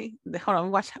she hold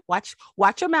on,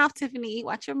 watch your mouth, Tiffany.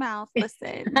 Watch your mouth.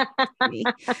 Listen.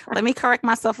 Let me correct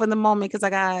myself in the moment because I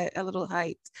got a little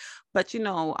hyped. But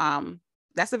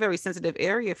that's a very sensitive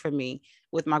area for me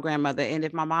with my grandmother. And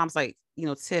if my mom's like,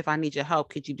 Tiff, I need your help.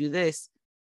 Could you do this?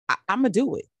 I'm gonna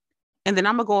do it. And then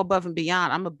I'm gonna go above and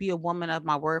beyond. I'm gonna be a woman of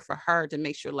my word for her to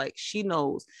make sure like she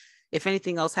knows if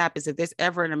anything else happens, if there's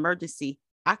ever an emergency,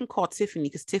 I can call Tiffany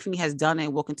because Tiffany has done it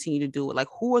and will continue to do it. Like,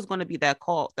 who is going to be that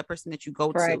call, the person that you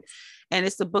go to? And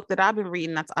it's the book that I've been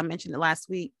reading. I mentioned it last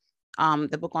week.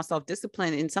 The book on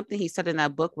self-discipline, and something he said in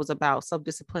that book was about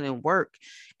self-discipline and work,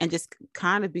 and just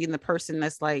kind of being the person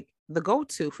that's like the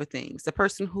go-to for things, the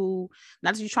person who,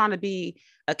 not that you're trying to be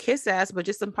a kiss ass, but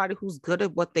just somebody who's good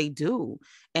at what they do.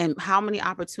 And how many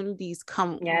opportunities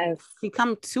can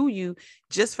come to you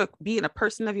just for being a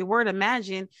person of your word.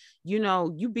 Imagine, you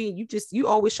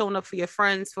always showing up for your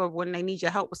friends for when they need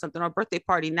your help with something, or a birthday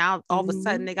party. Now all of a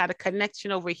sudden they got a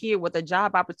connection over here with a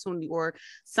job opportunity or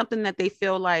something that they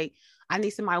feel like, I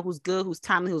need somebody who's good, who's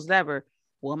timely, who's whatever.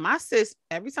 Well, my sis,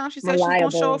 every time she said she's gonna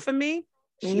show up for me,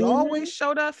 she always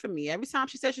showed up for me. Every time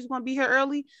she said she's going to be here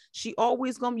early, she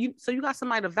always going to be. So you got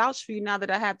somebody to vouch for you now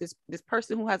that I have this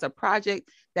person who has a project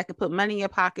that can put money in your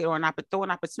pocket or throw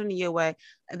an opportunity your way.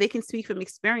 They can speak from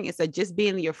experience that just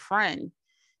being your friend,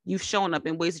 you've shown up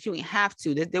in ways that you didn't have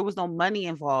to. There was no money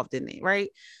involved in it,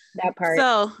 right? That part.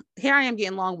 So here I am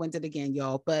getting long-winded again,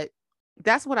 y'all. But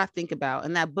that's what I think about.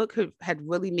 And that book had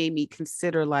really made me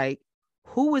consider, like,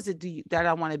 who is it that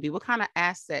I want to be? What kind of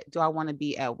asset do I want to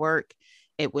be at work?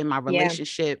 In my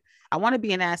relationship, I want to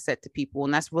be an asset to people.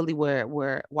 And that's really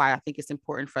why I think it's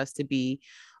important for us to be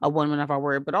a woman of our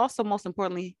word, but also most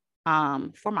importantly,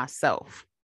 for myself,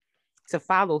 to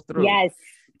follow through,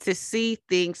 to see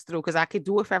things through. Cause I could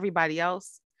do it for everybody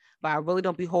else, but I really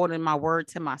don't be holding my word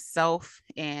to myself.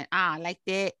 And I like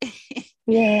that.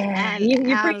 Yeah. You're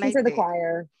preaching like to the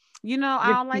choir. I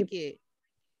don't like it,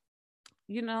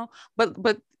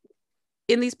 but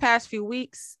in these past few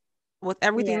weeks, with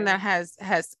everything that has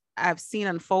I've seen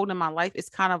unfold in my life, it's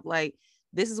kind of like,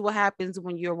 this is what happens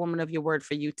when you're a woman of your word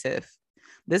for you, Tiff.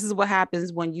 This is what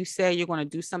happens when you say you're going to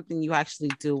do something, you actually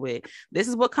do it. This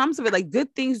is what comes of it. Like,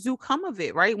 good things do come of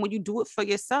it, right? When you do it for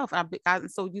yourself. I'm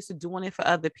so used to doing it for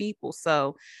other people.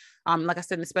 So, like I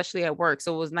said, especially at work.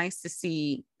 So it was nice to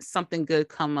see something good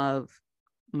come of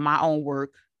my own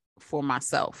work for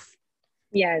myself.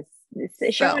 Yes.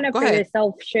 showing So up go for ahead.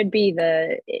 yourself should be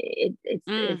it's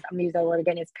I'm gonna use that word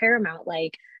again, it's paramount.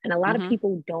 Like, and a lot of Mm-hmm.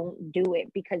 people don't do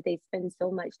it because they spend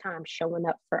so much time showing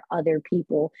up for other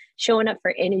people, showing up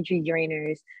for energy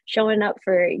drainers, showing up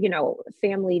for,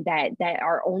 family that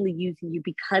are only using you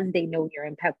because they know you're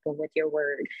impeccable with your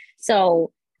word.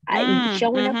 So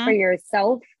showing up for Mm-hmm.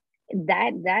 yourself,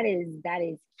 that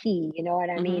is key, you know what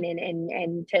I Mm-hmm. mean?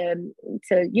 And to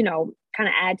kind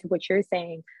of add to what you're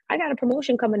saying, I got a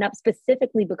promotion coming up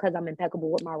specifically because I'm impeccable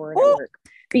with my word at Ooh, work.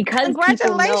 Because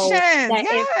people know congratulations. that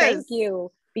if Yes. thank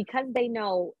you, because they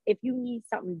know if you need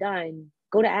something done,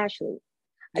 go to Ashley.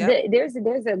 Yep.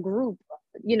 There's a group,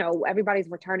 everybody's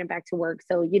returning back to work,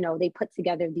 so they put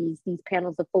together these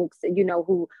panels of folks,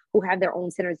 who have their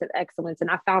own centers of excellence,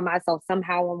 and I found myself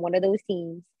somehow on one of those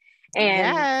teams.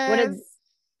 And one of Yes.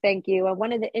 thank you, and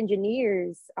one of the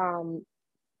engineers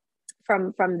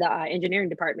from the engineering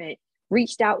department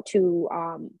reached out to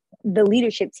the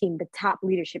leadership team, the top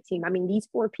leadership team. I mean, these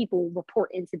four people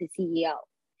report into the CEO,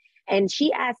 and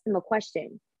she asked them a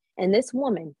question. And this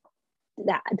woman,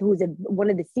 who's one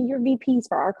of the senior VPs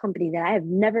for our company that I have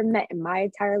never met in my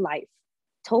entire life,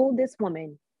 told this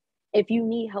woman, "If you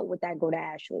need help with that, go to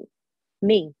Ashley."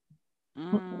 Me,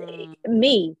 Mm.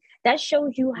 me. That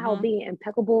shows you how Mm-hmm. being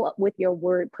impeccable with your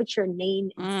word, put your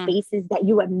name in Mm. spaces that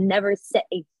you have never set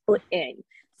a foot in.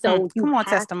 So you Come on,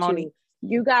 have testimony. to,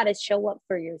 you got to show up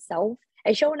for yourself.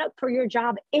 And showing up for your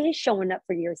job is showing up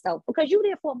for yourself, because you're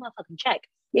there for a motherfucking check.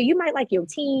 Yeah, you might like your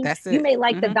team, That's you it. may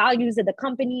like the Mm-hmm. values of the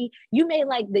company, you may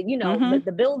like Mm-hmm.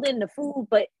 the building, the food,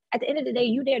 but at the end of the day,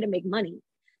 you're there to make money.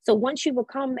 So once you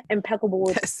become impeccable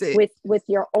with That's it. with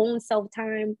your own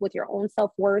self-time, with your own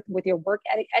self-worth, with your work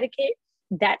etiquette,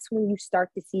 that's when you start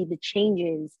to see the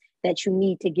changes that you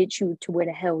need to get you to where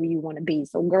the hell you want to be.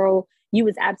 So girl, you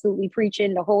was absolutely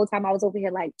preaching the whole time. I was over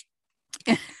here like,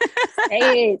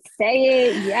 say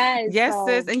it, yes. Yes,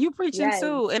 sis, So and you preaching yes.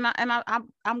 too.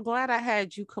 I'm glad I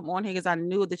had you come on here because I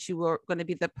knew that you were going to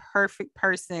be the perfect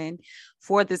person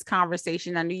for this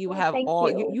conversation. I knew you would Oh, have thank all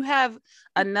you you. you have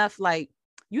enough, like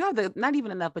you have the not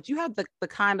even enough, but you have the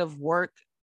kind of work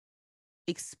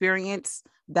experience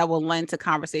that will lend to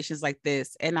conversations like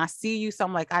this. And I see you, so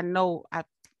I'm like, I know I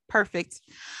perfect.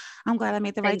 I'm glad I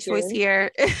made the right Thank choice you.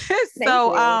 here. Thank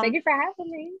So you. Thank you for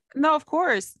having me. no, of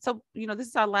course. So, this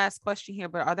is our last question here,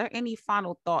 but are there any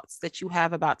final thoughts that you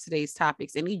have about today's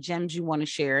topics? Any gems you want to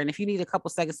share? And if you need a couple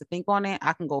seconds to think on it,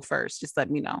 I can go first. Just let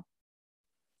me know.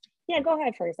 Yeah, go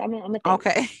ahead first. I'm a think.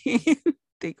 Okay.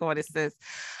 Think on it, sis.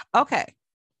 Okay.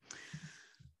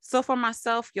 So for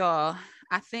myself, y'all,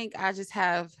 I think I just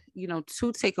have,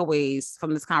 two takeaways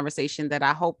from this conversation that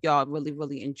I hope y'all really,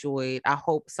 really enjoyed. I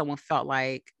hope someone felt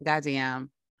like, goddamn,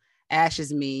 Ash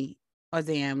is me, or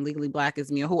damn, Legally Black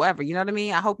is me, or whoever. You know what I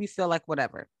mean? I hope you feel like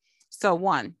whatever. So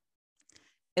one,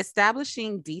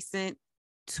 establishing decent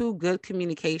to good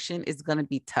communication is going to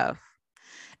be tough,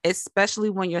 especially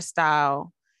when your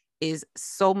style is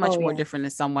so Oh much more yeah. different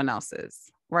than someone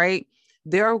else's, right?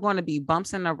 There are going to be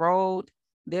bumps in the road.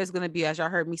 There's going to be, as y'all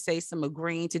heard me say, some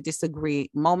agreeing to disagree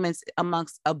moments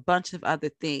amongst a bunch of other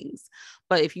things.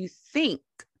 But if you think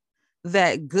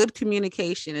that good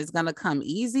communication is going to come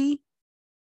easy,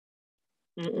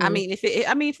 I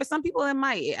Mm-mm. mean, for some people it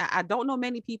might. I don't know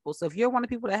many people. So if you're one of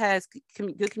the people that has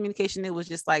good communication, it was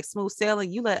just like smooth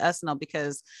sailing. You let us know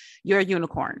because you're a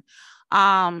unicorn.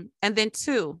 And then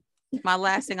two, my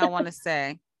last thing I want to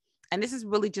say, and this is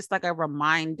really just like a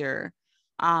reminder,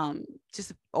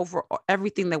 just over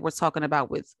everything that we're talking about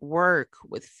with work,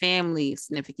 with family,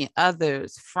 significant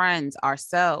others, friends,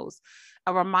 ourselves,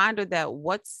 a reminder that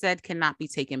what's said cannot be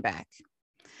taken back,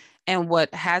 and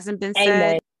what hasn't been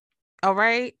Amen. said, all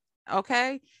right.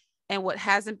 Okay. And what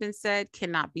hasn't been said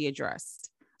cannot be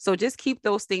addressed. So just keep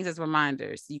those things as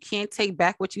reminders. You can't take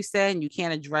back what you said, and you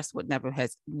can't address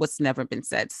what's never been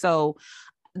said. So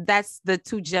that's the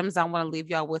two gems I want to leave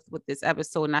y'all with this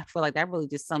episode. And I feel like that really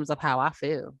just sums up how I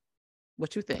feel.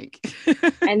 What you think?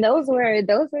 And those were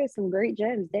some great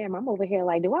gems. Damn, I'm over here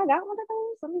like, do I got one of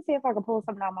those? Let me see if I can pull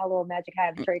something out of my little magic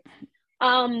hat trick. You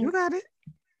Um, got it.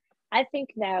 I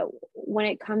think that when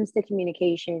it comes to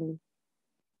communication,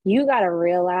 you got to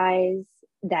realize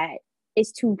that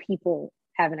it's two people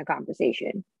having a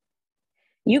conversation.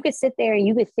 You could sit there and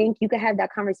you could think, you could have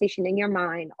that conversation in your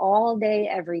mind all day,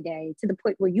 every day, to the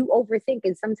point where you overthink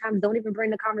and sometimes don't even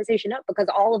bring the conversation up because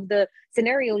all of the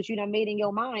scenarios you done made in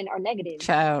your mind are negative.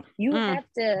 Child. You have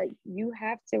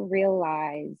to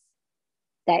realize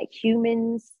that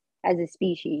humans as a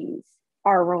species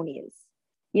are erroneous.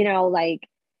 Like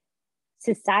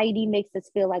society makes us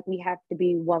feel like we have to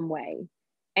be one way.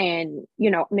 And,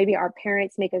 maybe our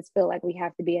parents make us feel like we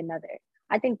have to be another.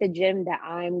 I think the gem that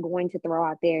I'm going to throw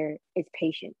out there is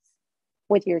patience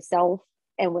with yourself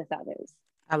and with others.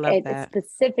 I love It's that.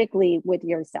 specifically with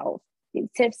yourself.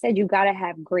 Tiff said you got to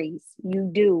have grace. You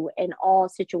do in all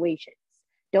situations.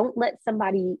 Don't let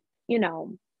somebody, you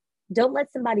know, don't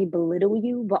let somebody belittle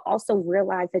you, but also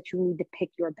realize that you need to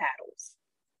pick your battles.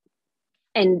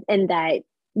 And that,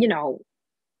 you know,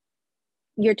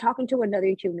 you're talking to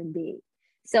another human being.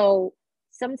 So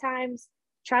sometimes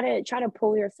try to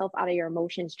pull yourself out of your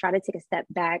emotions, try to take a step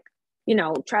back, you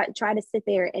know, try to sit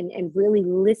there and really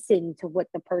listen to what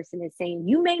the person is saying.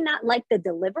 You may not like the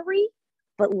delivery,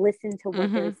 but listen to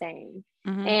what they're saying.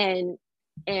 And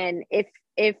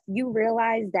if you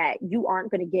realize that you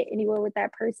aren't going to get anywhere with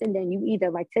that person, then you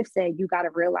either, like Tiff said, you got to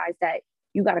realize that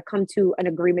you got to come to an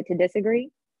agreement to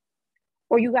disagree,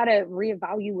 or you got to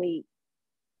reevaluate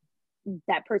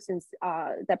that person's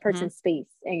space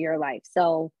in your life.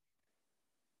 So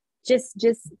just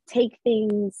take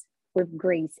things with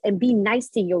grace and be nice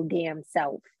to your damn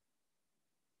self.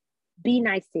 Be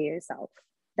nice to yourself.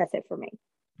 That's it for me.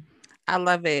 I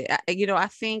love it. I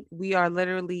think we are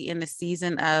literally in a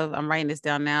season of, I'm writing this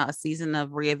down now, a season of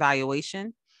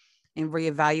reevaluation and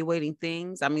reevaluating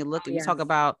things. I mean, look, you talk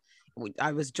about,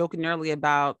 I was joking earlier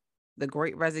about the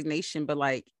Great Resignation, but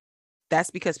like,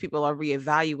 that's because people are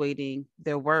reevaluating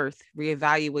their worth,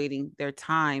 reevaluating their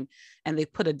time, and they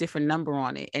put a different number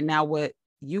on it. And now what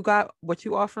you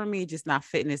offer me, just not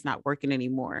fitting, is not working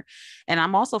anymore. And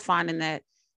I'm also finding that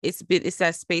it's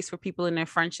that space for people in their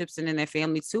friendships and in their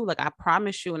family too. Like I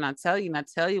promise you, and I tell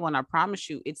you, when I promise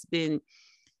you, it's been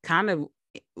kind of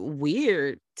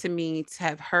weird to me to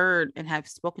have heard and have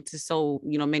spoken to so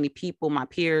many people, my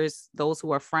peers, those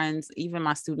who are friends, even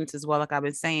my students as well, like I've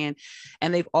been saying,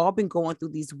 and they've all been going through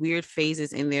these weird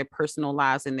phases in their personal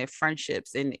lives and their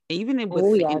friendships, and even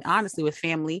and honestly with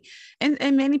family,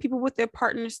 and many people with their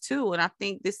partners too. And I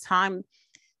think this time,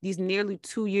 these nearly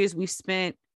 2 years we've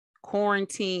spent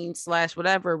quarantine /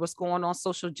 whatever, what's going on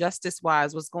social justice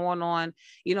wise, what's going on,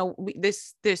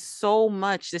 there's so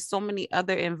many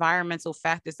other environmental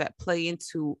factors that play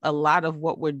into a lot of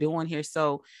what we're doing here.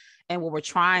 So, and what we're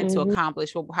trying to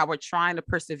accomplish, how we're trying to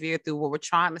persevere through, what we're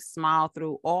trying to smile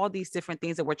through, all these different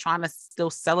things that we're trying to still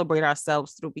celebrate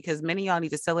ourselves through, because many of y'all need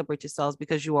to celebrate yourselves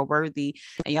because you are worthy,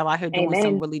 and y'all out here doing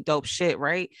some really dope shit,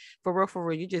 right? For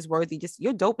real, you're just worthy.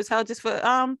 You're dope as hell just for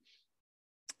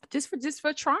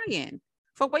trying,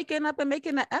 for waking up and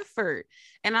making the effort.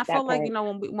 And I feel like,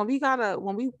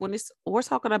 we're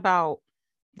talking about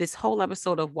this whole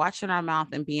episode of watching our mouth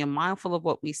and being mindful of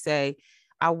what we say,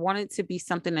 I want it to be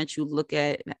something that you look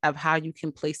at of how you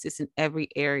can place this in every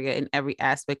area, in every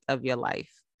aspect of your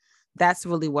life. That's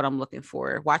really what I'm looking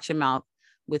for. Watch your mouth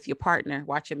with your partner,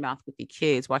 watch your mouth with your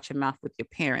kids, watch your mouth with your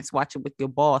parents, watch it with your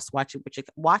boss, watch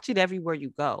it everywhere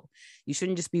you go. You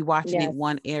shouldn't just be watching it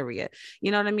one area.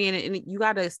 You know what I mean? And you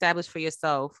got to establish for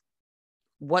yourself,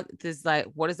 what is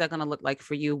that going to look like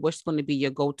for you? What's going to be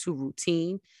your go-to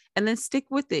routine? And then stick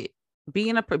with it.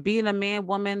 Being a man,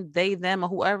 woman, they, them,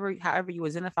 or however you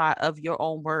identify, of your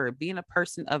own word, being a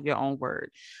person of your own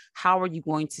word. How are you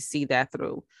going to see that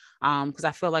through? Because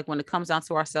I feel like when it comes down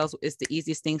to ourselves, it's the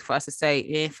easiest thing for us to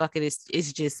say, fuck it,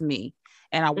 it's just me.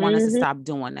 And I want us to stop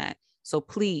doing that. So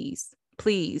please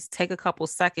take a couple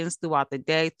seconds throughout the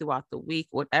day, throughout the week,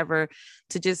 whatever,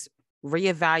 to just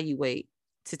reevaluate,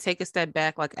 to take a step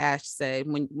back, like Ash said,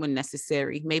 when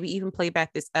necessary. Maybe even play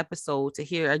back this episode to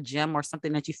hear a gem or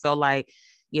something that you feel like,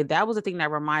 yeah, that was the thing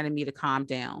that reminded me to calm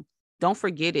down. Don't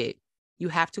forget it. You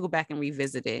have to go back and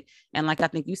revisit it. And like I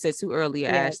think you said too earlier,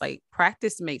 Ash, like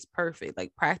practice makes perfect.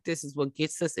 Like practice is what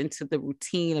gets us into the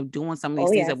routine of doing some of these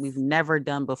things that we've never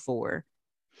done before.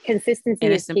 Consistency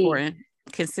and is it's important.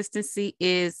 Consistency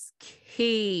is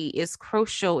key. It's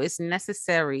crucial. It's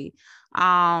necessary.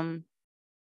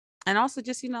 And also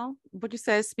just, what you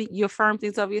said, you affirm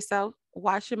things of yourself,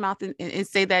 wash your mouth and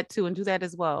say that too, and do that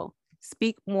as well.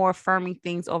 Speak more affirming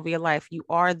things over your life. You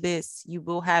are this, you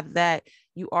will have that.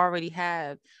 You already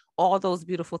have all those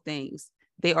beautiful things.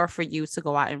 They are for you to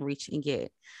go out and reach and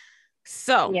get.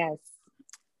 So,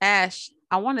 Ash,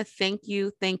 I want to thank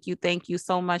you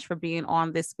so much for being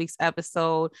on this week's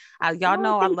episode. Y'all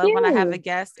know I love when I have a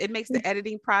guest. It makes the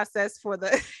editing process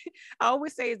I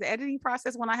always say the editing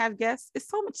process when I have guests is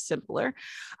so much simpler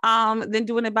than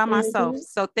doing it by myself.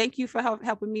 So thank you for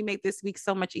helping me make this week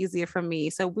so much easier for me.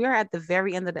 So we're at the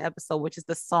very end of the episode, which is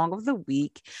the song of the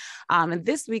week. And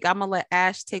this week I'm gonna let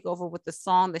Ash take over with the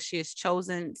song that she has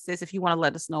chosen. Sis, if you want to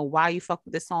let us know why you fuck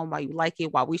with this song, why you like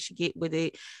it, why we should get with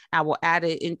it, I will add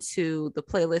it into the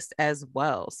playlist as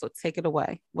well. So take it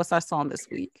away. What's our song this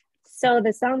week? So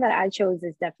the song that I chose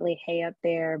is definitely "Hey Up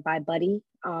There" by Buddy,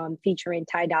 featuring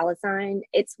Ty Dolla Sign.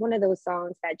 It's one of those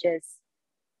songs that just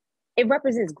it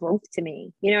represents growth to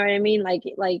me. You know what I mean? Like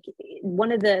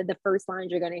one of the first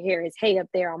lines you're gonna hear is "Hey up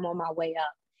there, I'm on my way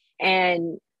up,"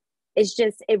 and it's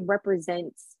just it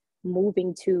represents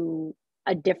moving to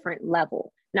a different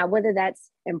level. Now, whether that's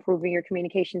improving your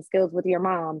communication skills with your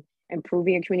mom,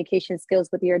 improving your communication skills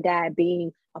with your dad,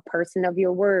 being a person of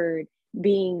your word,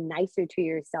 being nicer to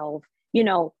yourself, you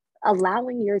know,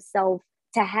 allowing yourself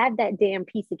to have that damn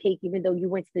piece of cake, even though you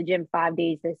went to the gym 5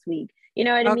 days this week. You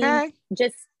know what I mean?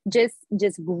 Okay.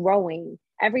 Just growing.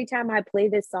 Every time I play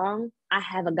this song, I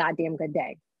have a goddamn good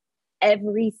day.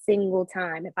 Every single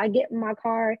time. If I get in my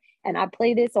car and I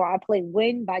play this or I play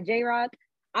Win by J Rock,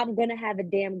 I'm gonna have a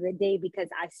damn good day because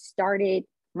I started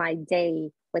my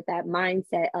day with that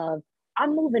mindset of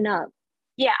I'm moving up.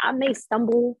 Yeah, I may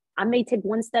stumble, I may take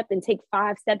one step and take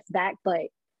 5 steps back, but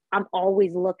I'm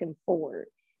always looking forward.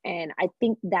 And I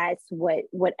think that's what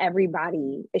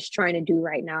everybody is trying to do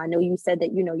right now. I know you said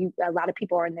that, you know, you a lot of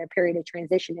people are in their period of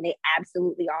transition, and they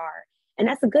absolutely are. And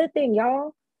that's a good thing,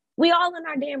 y'all. We all in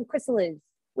our damn chrysalis.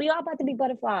 We all about to be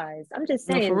butterflies. I'm just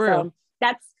No, saying. for real. So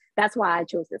that's why I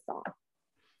chose this song.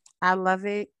 I love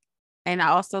it. And I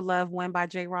also love Win by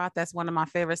J Rock. That's one of my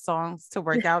favorite songs to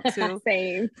work out to.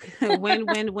 Same. Win,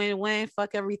 win, win, win.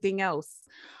 Fuck everything else.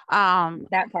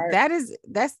 That part. That's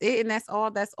it. And that's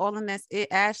all. And that's it.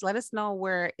 Ash, let us know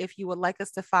where, if you would like us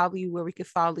to follow you, where we could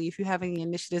follow you. If you have any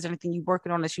initiatives or anything you're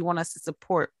working on that you want us to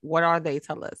support, what are they?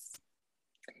 Tell us.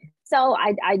 So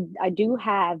I do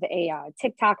have a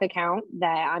TikTok account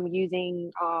that I'm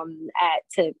using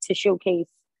to showcase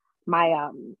my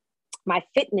my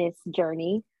fitness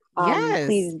journey. Yes.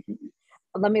 Please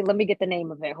let me get the name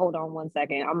of it. Hold on one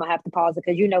second. I'm gonna have to pause it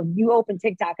because you know you open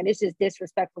TikTok and it's just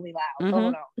disrespectfully loud. So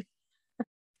hold on.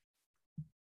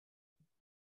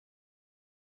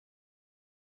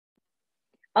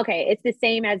 Okay, it's the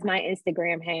same as my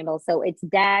Instagram handle. So it's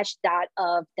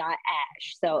dash.of.ash.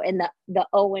 So and the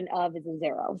O and of is a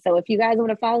 0. So if you guys want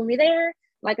to follow me there,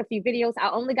 like a few videos, I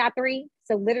only got 3.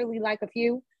 So literally like a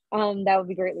few. That would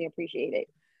be greatly appreciated.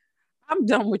 I'm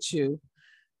done with you.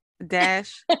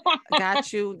 Dash,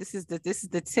 got you. This is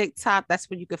the TikTok. That's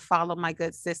where you can follow my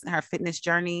good sis and her fitness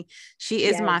journey. She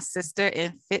is my sister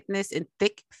in fitness, in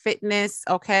thick fitness.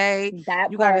 Okay,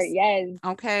 that you part, yes.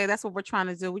 Okay, that's what we're trying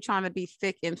to do. We're trying to be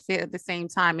thick and fit at the same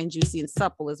time, and juicy and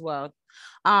supple as well.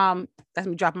 That's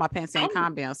me dropping my pants and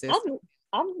calm down, sis.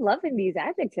 I'm loving these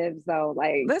adjectives though,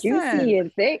 like juicy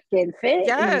and thick and fit.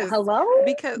 Yes. And hello,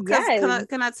 because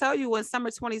can I tell you, when summer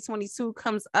 2022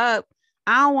 comes up,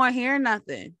 I don't want to hear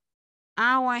nothing.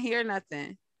 Oh, I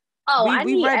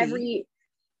need every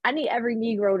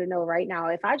Negro to know right now.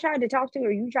 If I tried to talk to you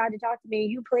or you tried to talk to me,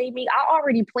 you played me, I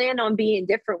already plan on being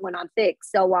different when I'm thick.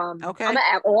 So okay. I'm gonna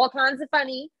act all kinds of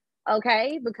funny,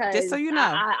 okay? Because just so you know,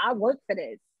 I work for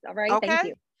this. All right, okay? Thank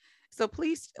you. So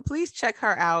please check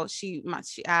her out.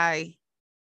 I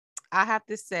have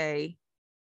to say,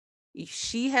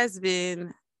 she has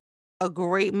been a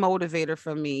great motivator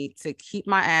for me to keep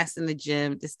my ass in the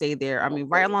gym, to stay there. I mean,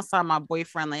 right alongside my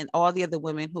boyfriend and all the other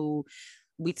women who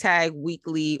we tag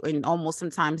weekly and almost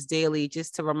sometimes daily,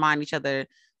 just to remind each other,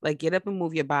 like, get up and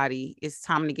move your body. It's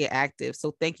time to get active.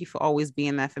 So thank you for always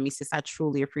being that for me, sis. I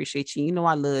truly appreciate you. You know,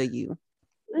 I love you.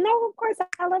 No, of course,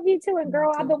 I love you too. And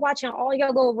girl, I've been watching all your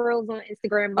little reels on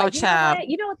Instagram. Like, child.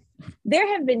 You know, there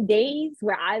have been days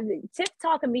where Tiff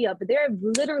talking me up, but there have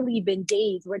literally been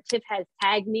days where Tiff has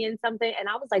tagged me in something. And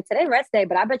I was like, today rest day,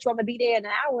 but I bet you I'm going to be there in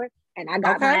an hour. And I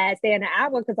got my ass there in an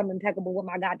hour because I'm impeccable with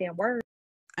my goddamn word.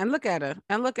 And look at her.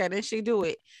 And she do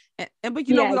it. But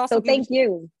you know, we also thank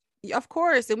you. Of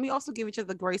course. And we also give each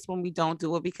other grace when we don't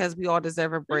do it, because we all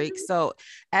deserve a break. Mm-hmm. So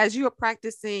as you are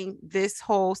practicing this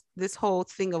whole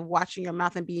thing of watching your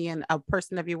mouth and being a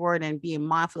person of your word and being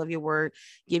mindful of your word,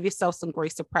 give yourself some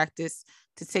grace to practice,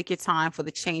 to take your time for the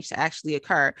change to actually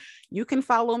occur. You can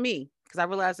follow me, because I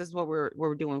realize this is what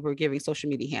we're doing. We're giving social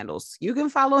media handles. You can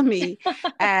follow me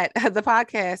at the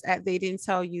podcast at They Didn't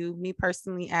Tell You, me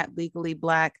personally at Legally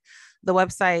Black, the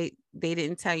website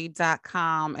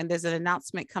theydidn'ttellyu.com. And there's an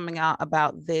announcement coming out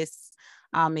about this.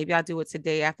 Maybe I'll do it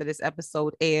today after this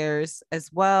episode airs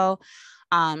as well.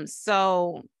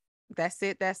 So that's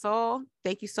it. That's all.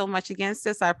 Thank you so much again,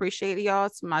 sis. I appreciate it, y'all.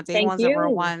 To my day ones and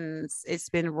real ones. It's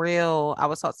been real. I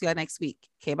will talk to y'all next week.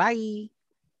 Okay, bye.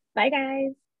 Bye,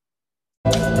 guys.